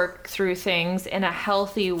how to work through things in a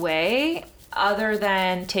healthy way, other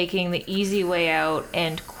than taking the easy way out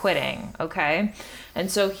and quitting. Okay. And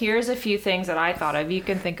so here's a few things that I thought of. You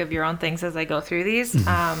can think of your own things as I go through these.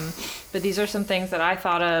 But these are some things that I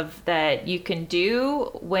thought of that you can do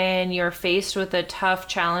when you're faced with a tough,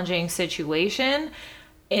 challenging situation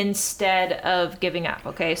instead of giving up.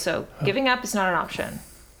 Okay, so giving up is not an option.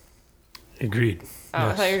 Agreed. Oh,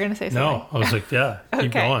 I thought you were going to say something. No, I was like,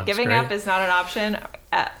 keep going. Giving up is not an option,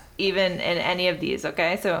 even in any of these.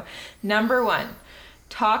 Okay, so number one,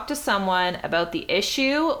 talk to someone about the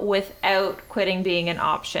issue without quitting being an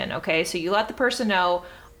option. Okay, so you let the person know,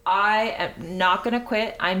 I am not going to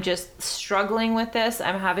quit. I'm just struggling with this.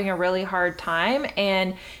 I'm having a really hard time.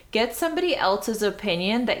 And get somebody else's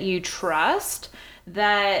opinion that you trust,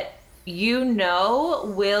 that you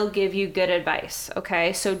know will give you good advice.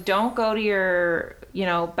 Okay, so don't go to your, you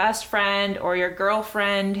know, best friend or your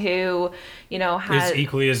girlfriend who, you know, is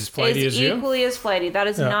equally as flighty as you. Equally as flighty. That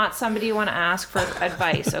is not somebody you want to ask for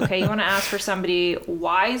advice. Okay, you want to ask for somebody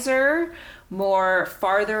wiser, more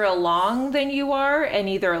farther along than you are in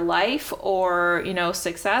either life or, you know,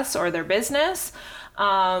 success or their business.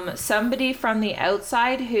 Somebody from the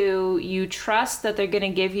outside who you trust that they're going to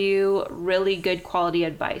give you really good quality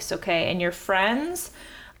advice. Okay. And your friends,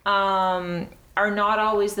 are not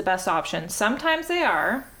always the best option. Sometimes they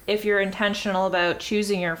are, if you're intentional about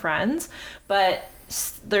choosing your friends, but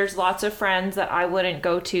there's lots of friends that I wouldn't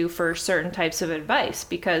go to for certain types of advice,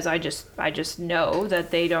 because I just know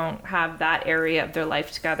that they don't have that area of their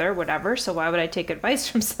life together, whatever. So why would I take advice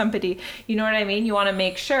from somebody? You know what I mean? You want to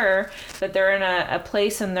make sure that they're in a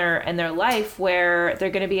place in their life where they're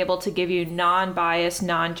going to be able to give you non-biased,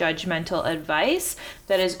 non-judgmental advice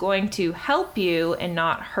that is going to help you and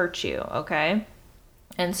not hurt you. Okay.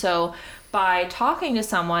 And so by talking to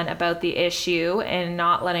someone about the issue and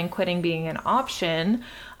not letting quitting being an option,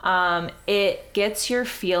 it gets your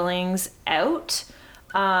feelings out.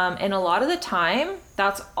 And a lot of the time,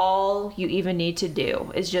 that's all you even need to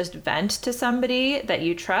do is just vent to somebody that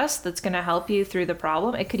you trust that's going to help you through the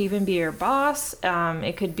problem. It could even be your boss.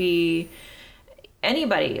 It could be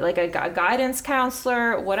anybody, like a guidance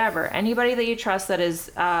counselor, whatever, anybody that you trust that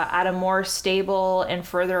is at a more stable and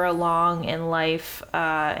further along in life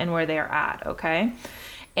and where they are at. Okay.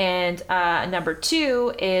 And number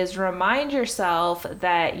two is remind yourself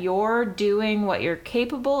that you're doing what you're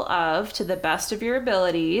capable of to the best of your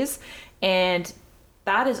abilities, and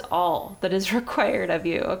that is all that is required of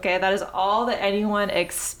you. Okay. That is all that anyone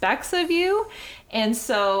expects of you. And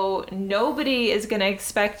so nobody is going to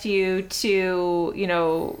expect you to, you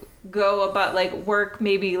know, go about like work,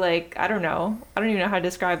 maybe like, I don't even know how to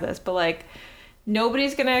describe this, but like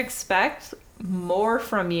nobody's going to expect more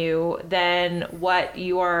from you than what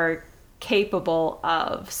you are capable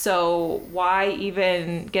of. So why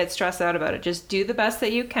even get stressed out about it? Just do the best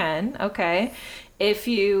that you can. Okay. If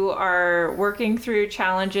you are working through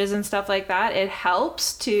challenges and stuff like that, it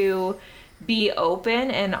helps to be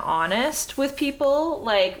open and honest with people,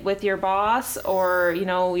 like with your boss or, you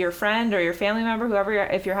know, your friend or your family member, whoever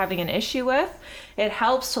if you're having an issue with. It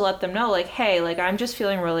helps to let them know, like, hey, like, I'm just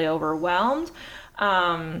feeling really overwhelmed.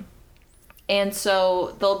 And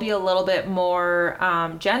so they'll be a little bit more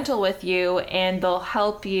gentle with you, and they'll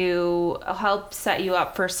help set you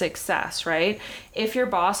up for success, right? If your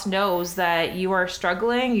boss knows that you are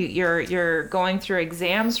struggling, you're going through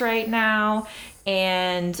exams right now,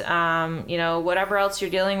 and whatever else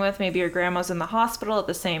you're dealing with, maybe your grandma's in the hospital at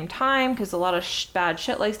the same time, because a lot of bad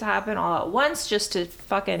shit likes to happen all at once just to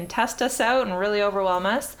fucking test us out and really overwhelm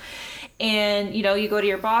us. And you go to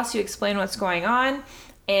your boss, you explain what's going on.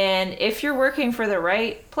 And if you're working for the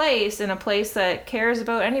right place, in a place that cares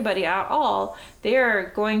about anybody at all,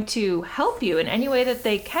 they're going to help you in any way that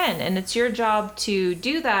they can. And it's your job to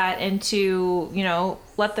do that and to,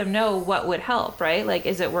 let them know what would help, right? Like,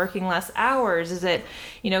 is it working less hours? Is it,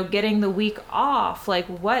 getting the week off? Like,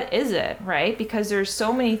 what is it, right? Because there's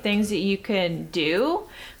so many things that you can do.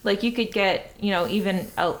 Like, you could get, even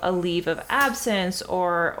a leave of absence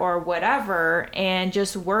or whatever, and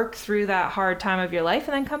just work through that hard time of your life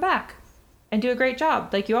and then come back and do a great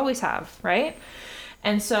job like you always have, right?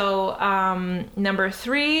 And so number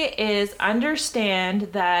 3 is understand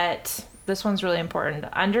that, this one's really important,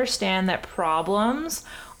 understand that problems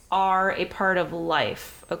are a part of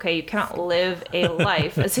life. Okay, you cannot live a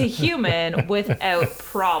life as a human without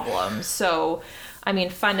problems. So,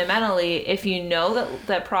 fundamentally, if you know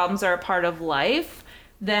that problems are a part of life,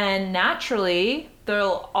 then naturally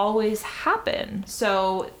they'll always happen.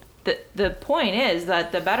 So the point is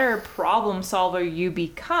that the better problem solver you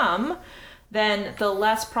become, then the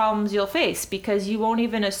less problems you'll face, because you won't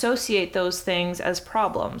even associate those things as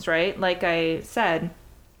problems, right? Like I said,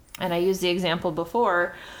 and I used the example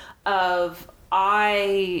before of,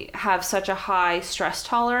 I have such a high stress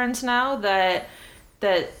tolerance now that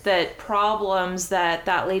problems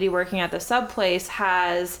that lady working at the sub place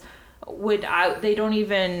has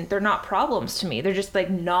they're not problems to me. They're just like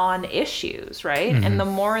non-issues, right? Mm-hmm. And the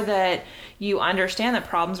more that you understand that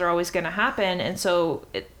problems are always going to happen, and so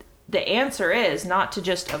the answer is not to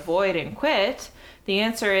just avoid and quit. The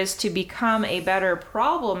answer is to become a better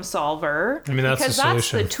problem solver.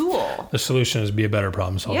 That's the tool. The solution is be a better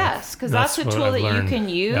problem solver. Yes, because that's a tool that you can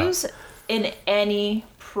use in any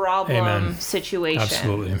problem situation.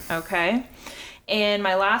 Absolutely. Okay. And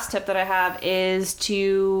my last tip that I have is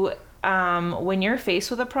to, when you're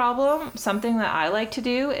faced with a problem, something that I like to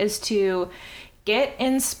do is to get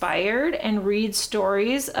inspired and read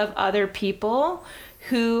stories of other people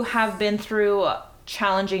who have been through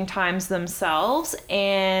challenging times themselves,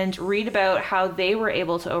 and read about how they were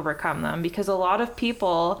able to overcome them. Because a lot of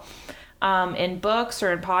people in books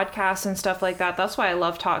or in podcasts and stuff like that, that's why I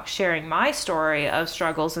love sharing my story of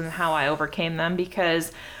struggles and how I overcame them,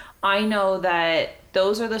 because I know that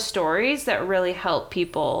those are the stories that really help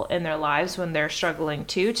people in their lives when they're struggling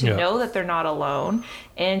too, to know that they're not alone,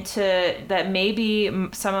 and that maybe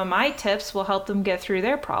some of my tips will help them get through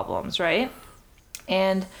their problems, right?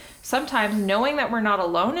 And sometimes knowing that we're not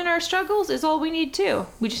alone in our struggles is all we need too.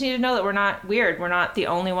 We just need to know that we're not weird. We're not the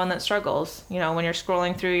only one that struggles. When you're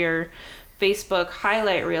scrolling through your Facebook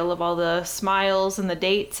highlight reel of all the smiles and the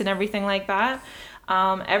dates and everything like that,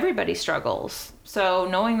 everybody struggles. So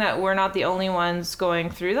knowing that we're not the only ones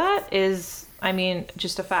going through that is,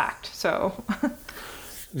 just a fact. So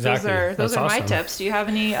Exactly. Those are awesome. my tips. Do you have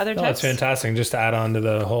any other tips? That's fantastic. Just to add on to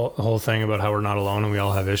the whole thing about how we're not alone and we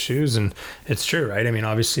all have issues, and it's true, right?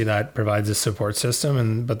 Obviously that provides a support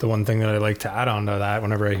system, but the one thing that I like to add on to that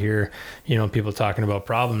whenever I hear, people talking about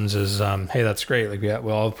problems is, hey, that's great. Like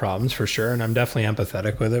we all have problems for sure. And I'm definitely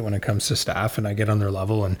empathetic with it when it comes to staff, and I get on their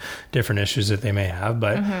level and different issues that they may have,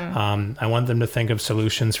 but I want them to think of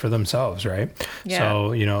solutions for themselves, right? Yeah.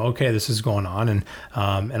 So, okay, this is going on, and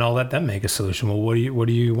I'll let them make a solution. Well, what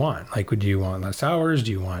do you want? Like, do you want less hours?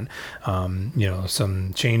 Do you want,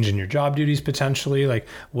 some change in your job duties potentially? Like,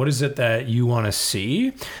 what is it that you want to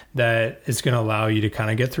see that is going to allow you to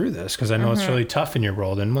kind of get through this? Because I know it's really tough in your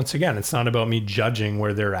world. And once again, it's not about me judging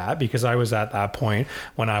where they're at, because I was at that point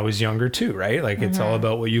when I was younger too, right? Like it's all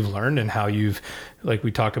about what you've learned and how you've, like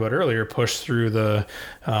we talked about earlier, pushed through the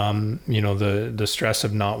stress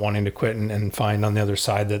of not wanting to quit and find on the other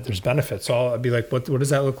side that there's benefits. So I'd be like, what does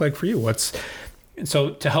that look like for you?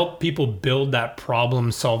 So to help people build that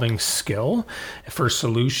problem solving skill for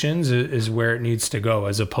solutions is where it needs to go,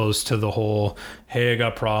 as opposed to the whole, hey, I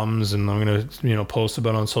got problems and I'm going to, post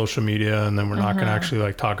about it on social media, and then we're not going to actually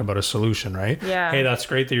like talk about a solution, right? Yeah. Hey, that's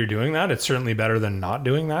great that you're doing that. It's certainly better than not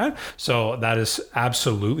doing that. So that is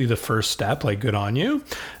absolutely the first step. Like, good on you.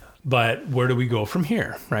 but where do we go from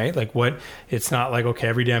here, right? Like it's not like, okay,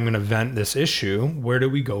 every day I'm going to vent this issue. Where do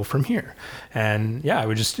we go from here? And yeah, I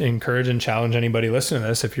would just encourage and challenge anybody listening to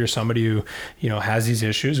this. If you're somebody who, has these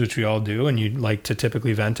issues, which we all do, and you'd like to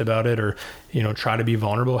typically vent about it or, try to be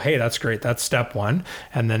vulnerable, hey, that's great. That's step one.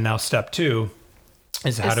 And then now step two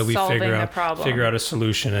is how do we figure out a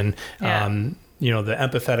solution? And, the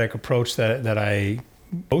empathetic approach that I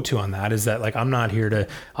go to on that is that, like, I'm not here to,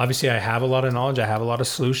 obviously I have a lot of knowledge, I have a lot of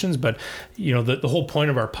solutions, but the whole point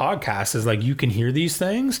of our podcast is like, you can hear these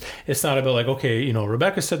things. It's not about like, okay,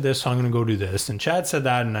 Rebecca said this, so I'm going to go do this, and Chad said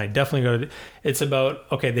that, and I definitely go to, it's about,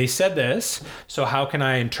 okay, they said this, so how can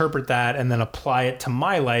I interpret that and then apply it to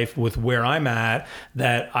my life with where I'm at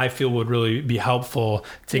that I feel would really be helpful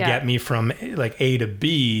to get me from like A to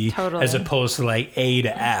B, as opposed to like A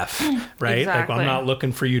to F, right? Exactly. Like, I'm not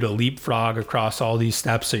looking for you to leapfrog across all these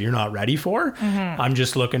steps that you're not ready for. I'm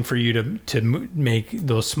just looking for you to make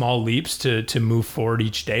those small leaps to move forward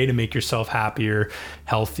each day to make yourself happier,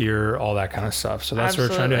 healthier, all that kind of stuff. So that's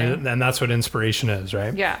what we're trying to do, and that's what inspiration is,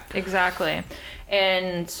 right? Yeah, exactly.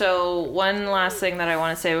 And so one last thing that I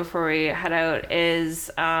want to say before we head out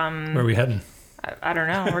is where are we heading? I don't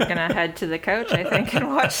know. We're gonna head to the couch, I think, and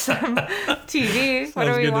watch some TV. What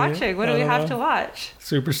are we watching? What do we have to watch?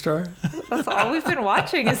 Superstar. That's all we've been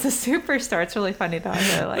watching is the Superstar. It's really funny though.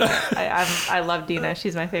 I love Dina.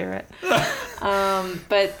 She's my favorite.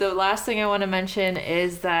 But the last thing I want to mention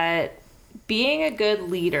is that being a good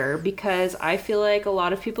leader, because I feel like a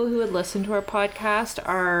lot of people who would listen to our podcast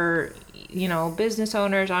are, business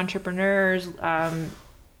owners, entrepreneurs,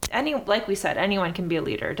 like we said, anyone can be a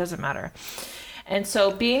leader. It doesn't matter. And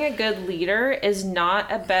so being a good leader is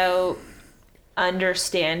not about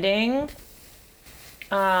understanding.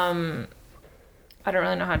 I don't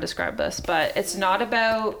really know how to describe this, but it's not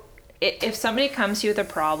about, if somebody comes to you with a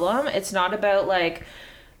problem, it's not about like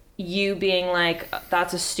you being like,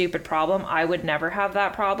 that's a stupid problem, I would never have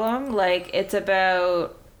that problem. Like, it's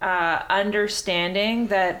about understanding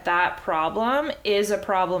that problem is a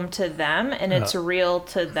problem to them and it's real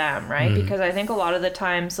to them, right? Because I think a lot of the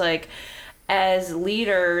times, like, as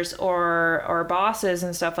leaders or bosses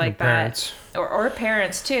and stuff like that, or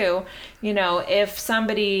parents too, if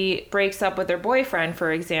somebody breaks up with their boyfriend,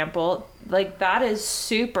 for example, like, that is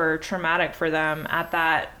super traumatic for them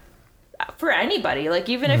for anybody. Like,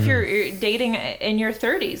 even if you're dating in your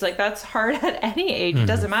 30s, like, that's hard at any age. It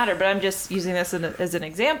doesn't matter. But I'm just using this as an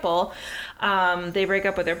example. They break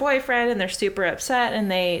up with their boyfriend and they're super upset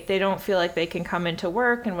and they don't feel like they can come into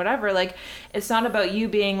work and whatever. Like, it's not about you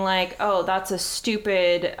being like, oh, that's a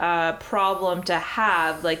stupid problem to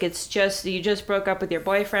have. Like, it's just, you just broke up with your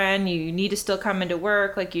boyfriend. You need to still come into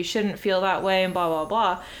work. Like, you shouldn't feel that way and blah, blah,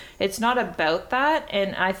 blah. It's not about that.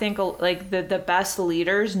 And I think, like, the best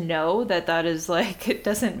leaders know that is, like, it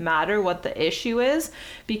doesn't matter what the issue is,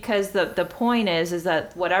 because the point is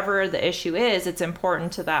that whatever the issue is, it's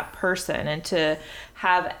important to that person, and to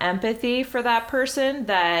have empathy for that person,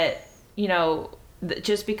 that,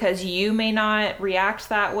 just because you may not react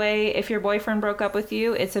that way if your boyfriend broke up with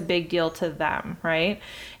you, it's a big deal to them, right?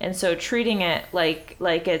 And so treating it like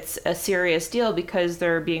it's a serious deal because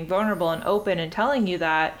they're being vulnerable and open and telling you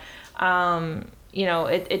that,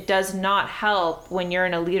 it does not help when you're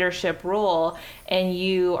in a leadership role and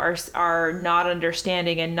you are not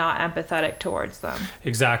understanding and not empathetic towards them.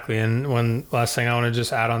 Exactly. And one last thing I want to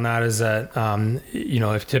just add on that is that,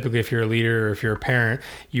 if you're a leader or if you're a parent,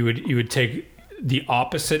 you would take the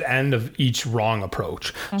opposite end of each wrong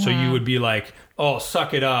approach. So you would be like, oh,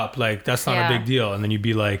 suck it up, like, that's not a big deal, and then you'd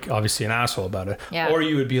be like, obviously, an asshole about it. Or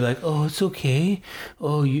you would be like, oh, it's okay,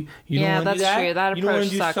 oh, you don't want to do that? True. That you don't want approach to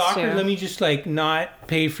do sucks soccer? too. Let me just, like, not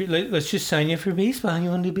pay for, let's just sign you for baseball. You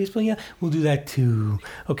want to do baseball? Yeah, we'll do that too.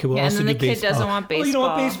 Okay, we'll also do baseball. And then the kid doesn't want baseball. Oh, you don't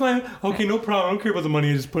want baseball? Okay, no problem, I don't care about the money,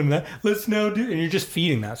 I just put in that. Let's now do, and you're just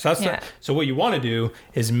feeding that. So that's so what you want to do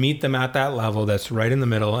is meet them at that level that's right in the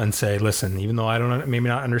middle and say, listen, even though I don't maybe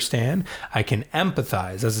not understand, I can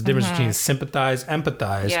empathize. There's a difference between sympathize,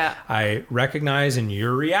 empathize. Yeah. I recognize in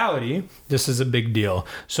your reality, this is a big deal.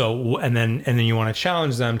 So, and then you want to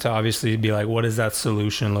challenge them to obviously be like, what does that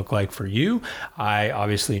solution look like for you? I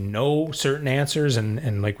obviously know certain answers.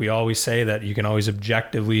 And like we always say, that you can always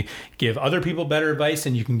objectively give other people better advice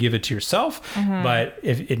and you can give it to yourself. But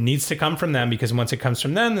if it needs to come from them, because once it comes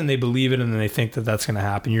from them, then they believe it and then they think that that's going to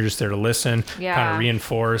happen. You're just there to listen, kind of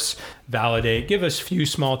reinforce, validate, give us a few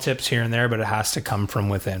small tips here and there, but it has to come from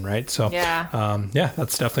within, right? So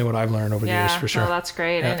That's definitely what I've learned over the years for sure. No, that's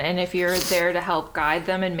great. Yeah. And if you're there to help guide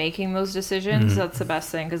them in making those decisions, that's the best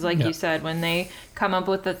thing. Because like you said, when they come up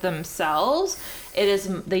with it themselves,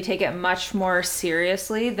 they take it much more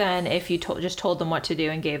seriously than if you just told them what to do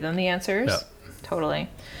and gave them the answers. Yeah. Totally.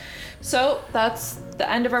 So that's the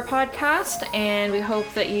end of our podcast, and we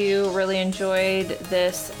hope that you really enjoyed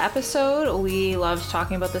this episode. We loved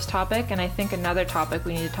talking about this topic, and I think another topic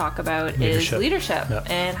we need to talk about is leadership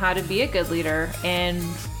and how to be a good leader. And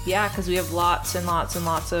because we have lots and lots and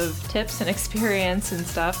lots of tips and experience and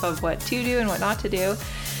stuff of what to do and what not to do.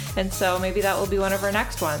 And so maybe that will be one of our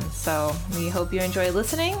next ones. So we hope you enjoy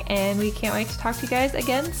listening, and we can't wait to talk to you guys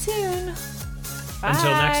again soon. Bye. Until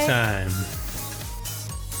next time.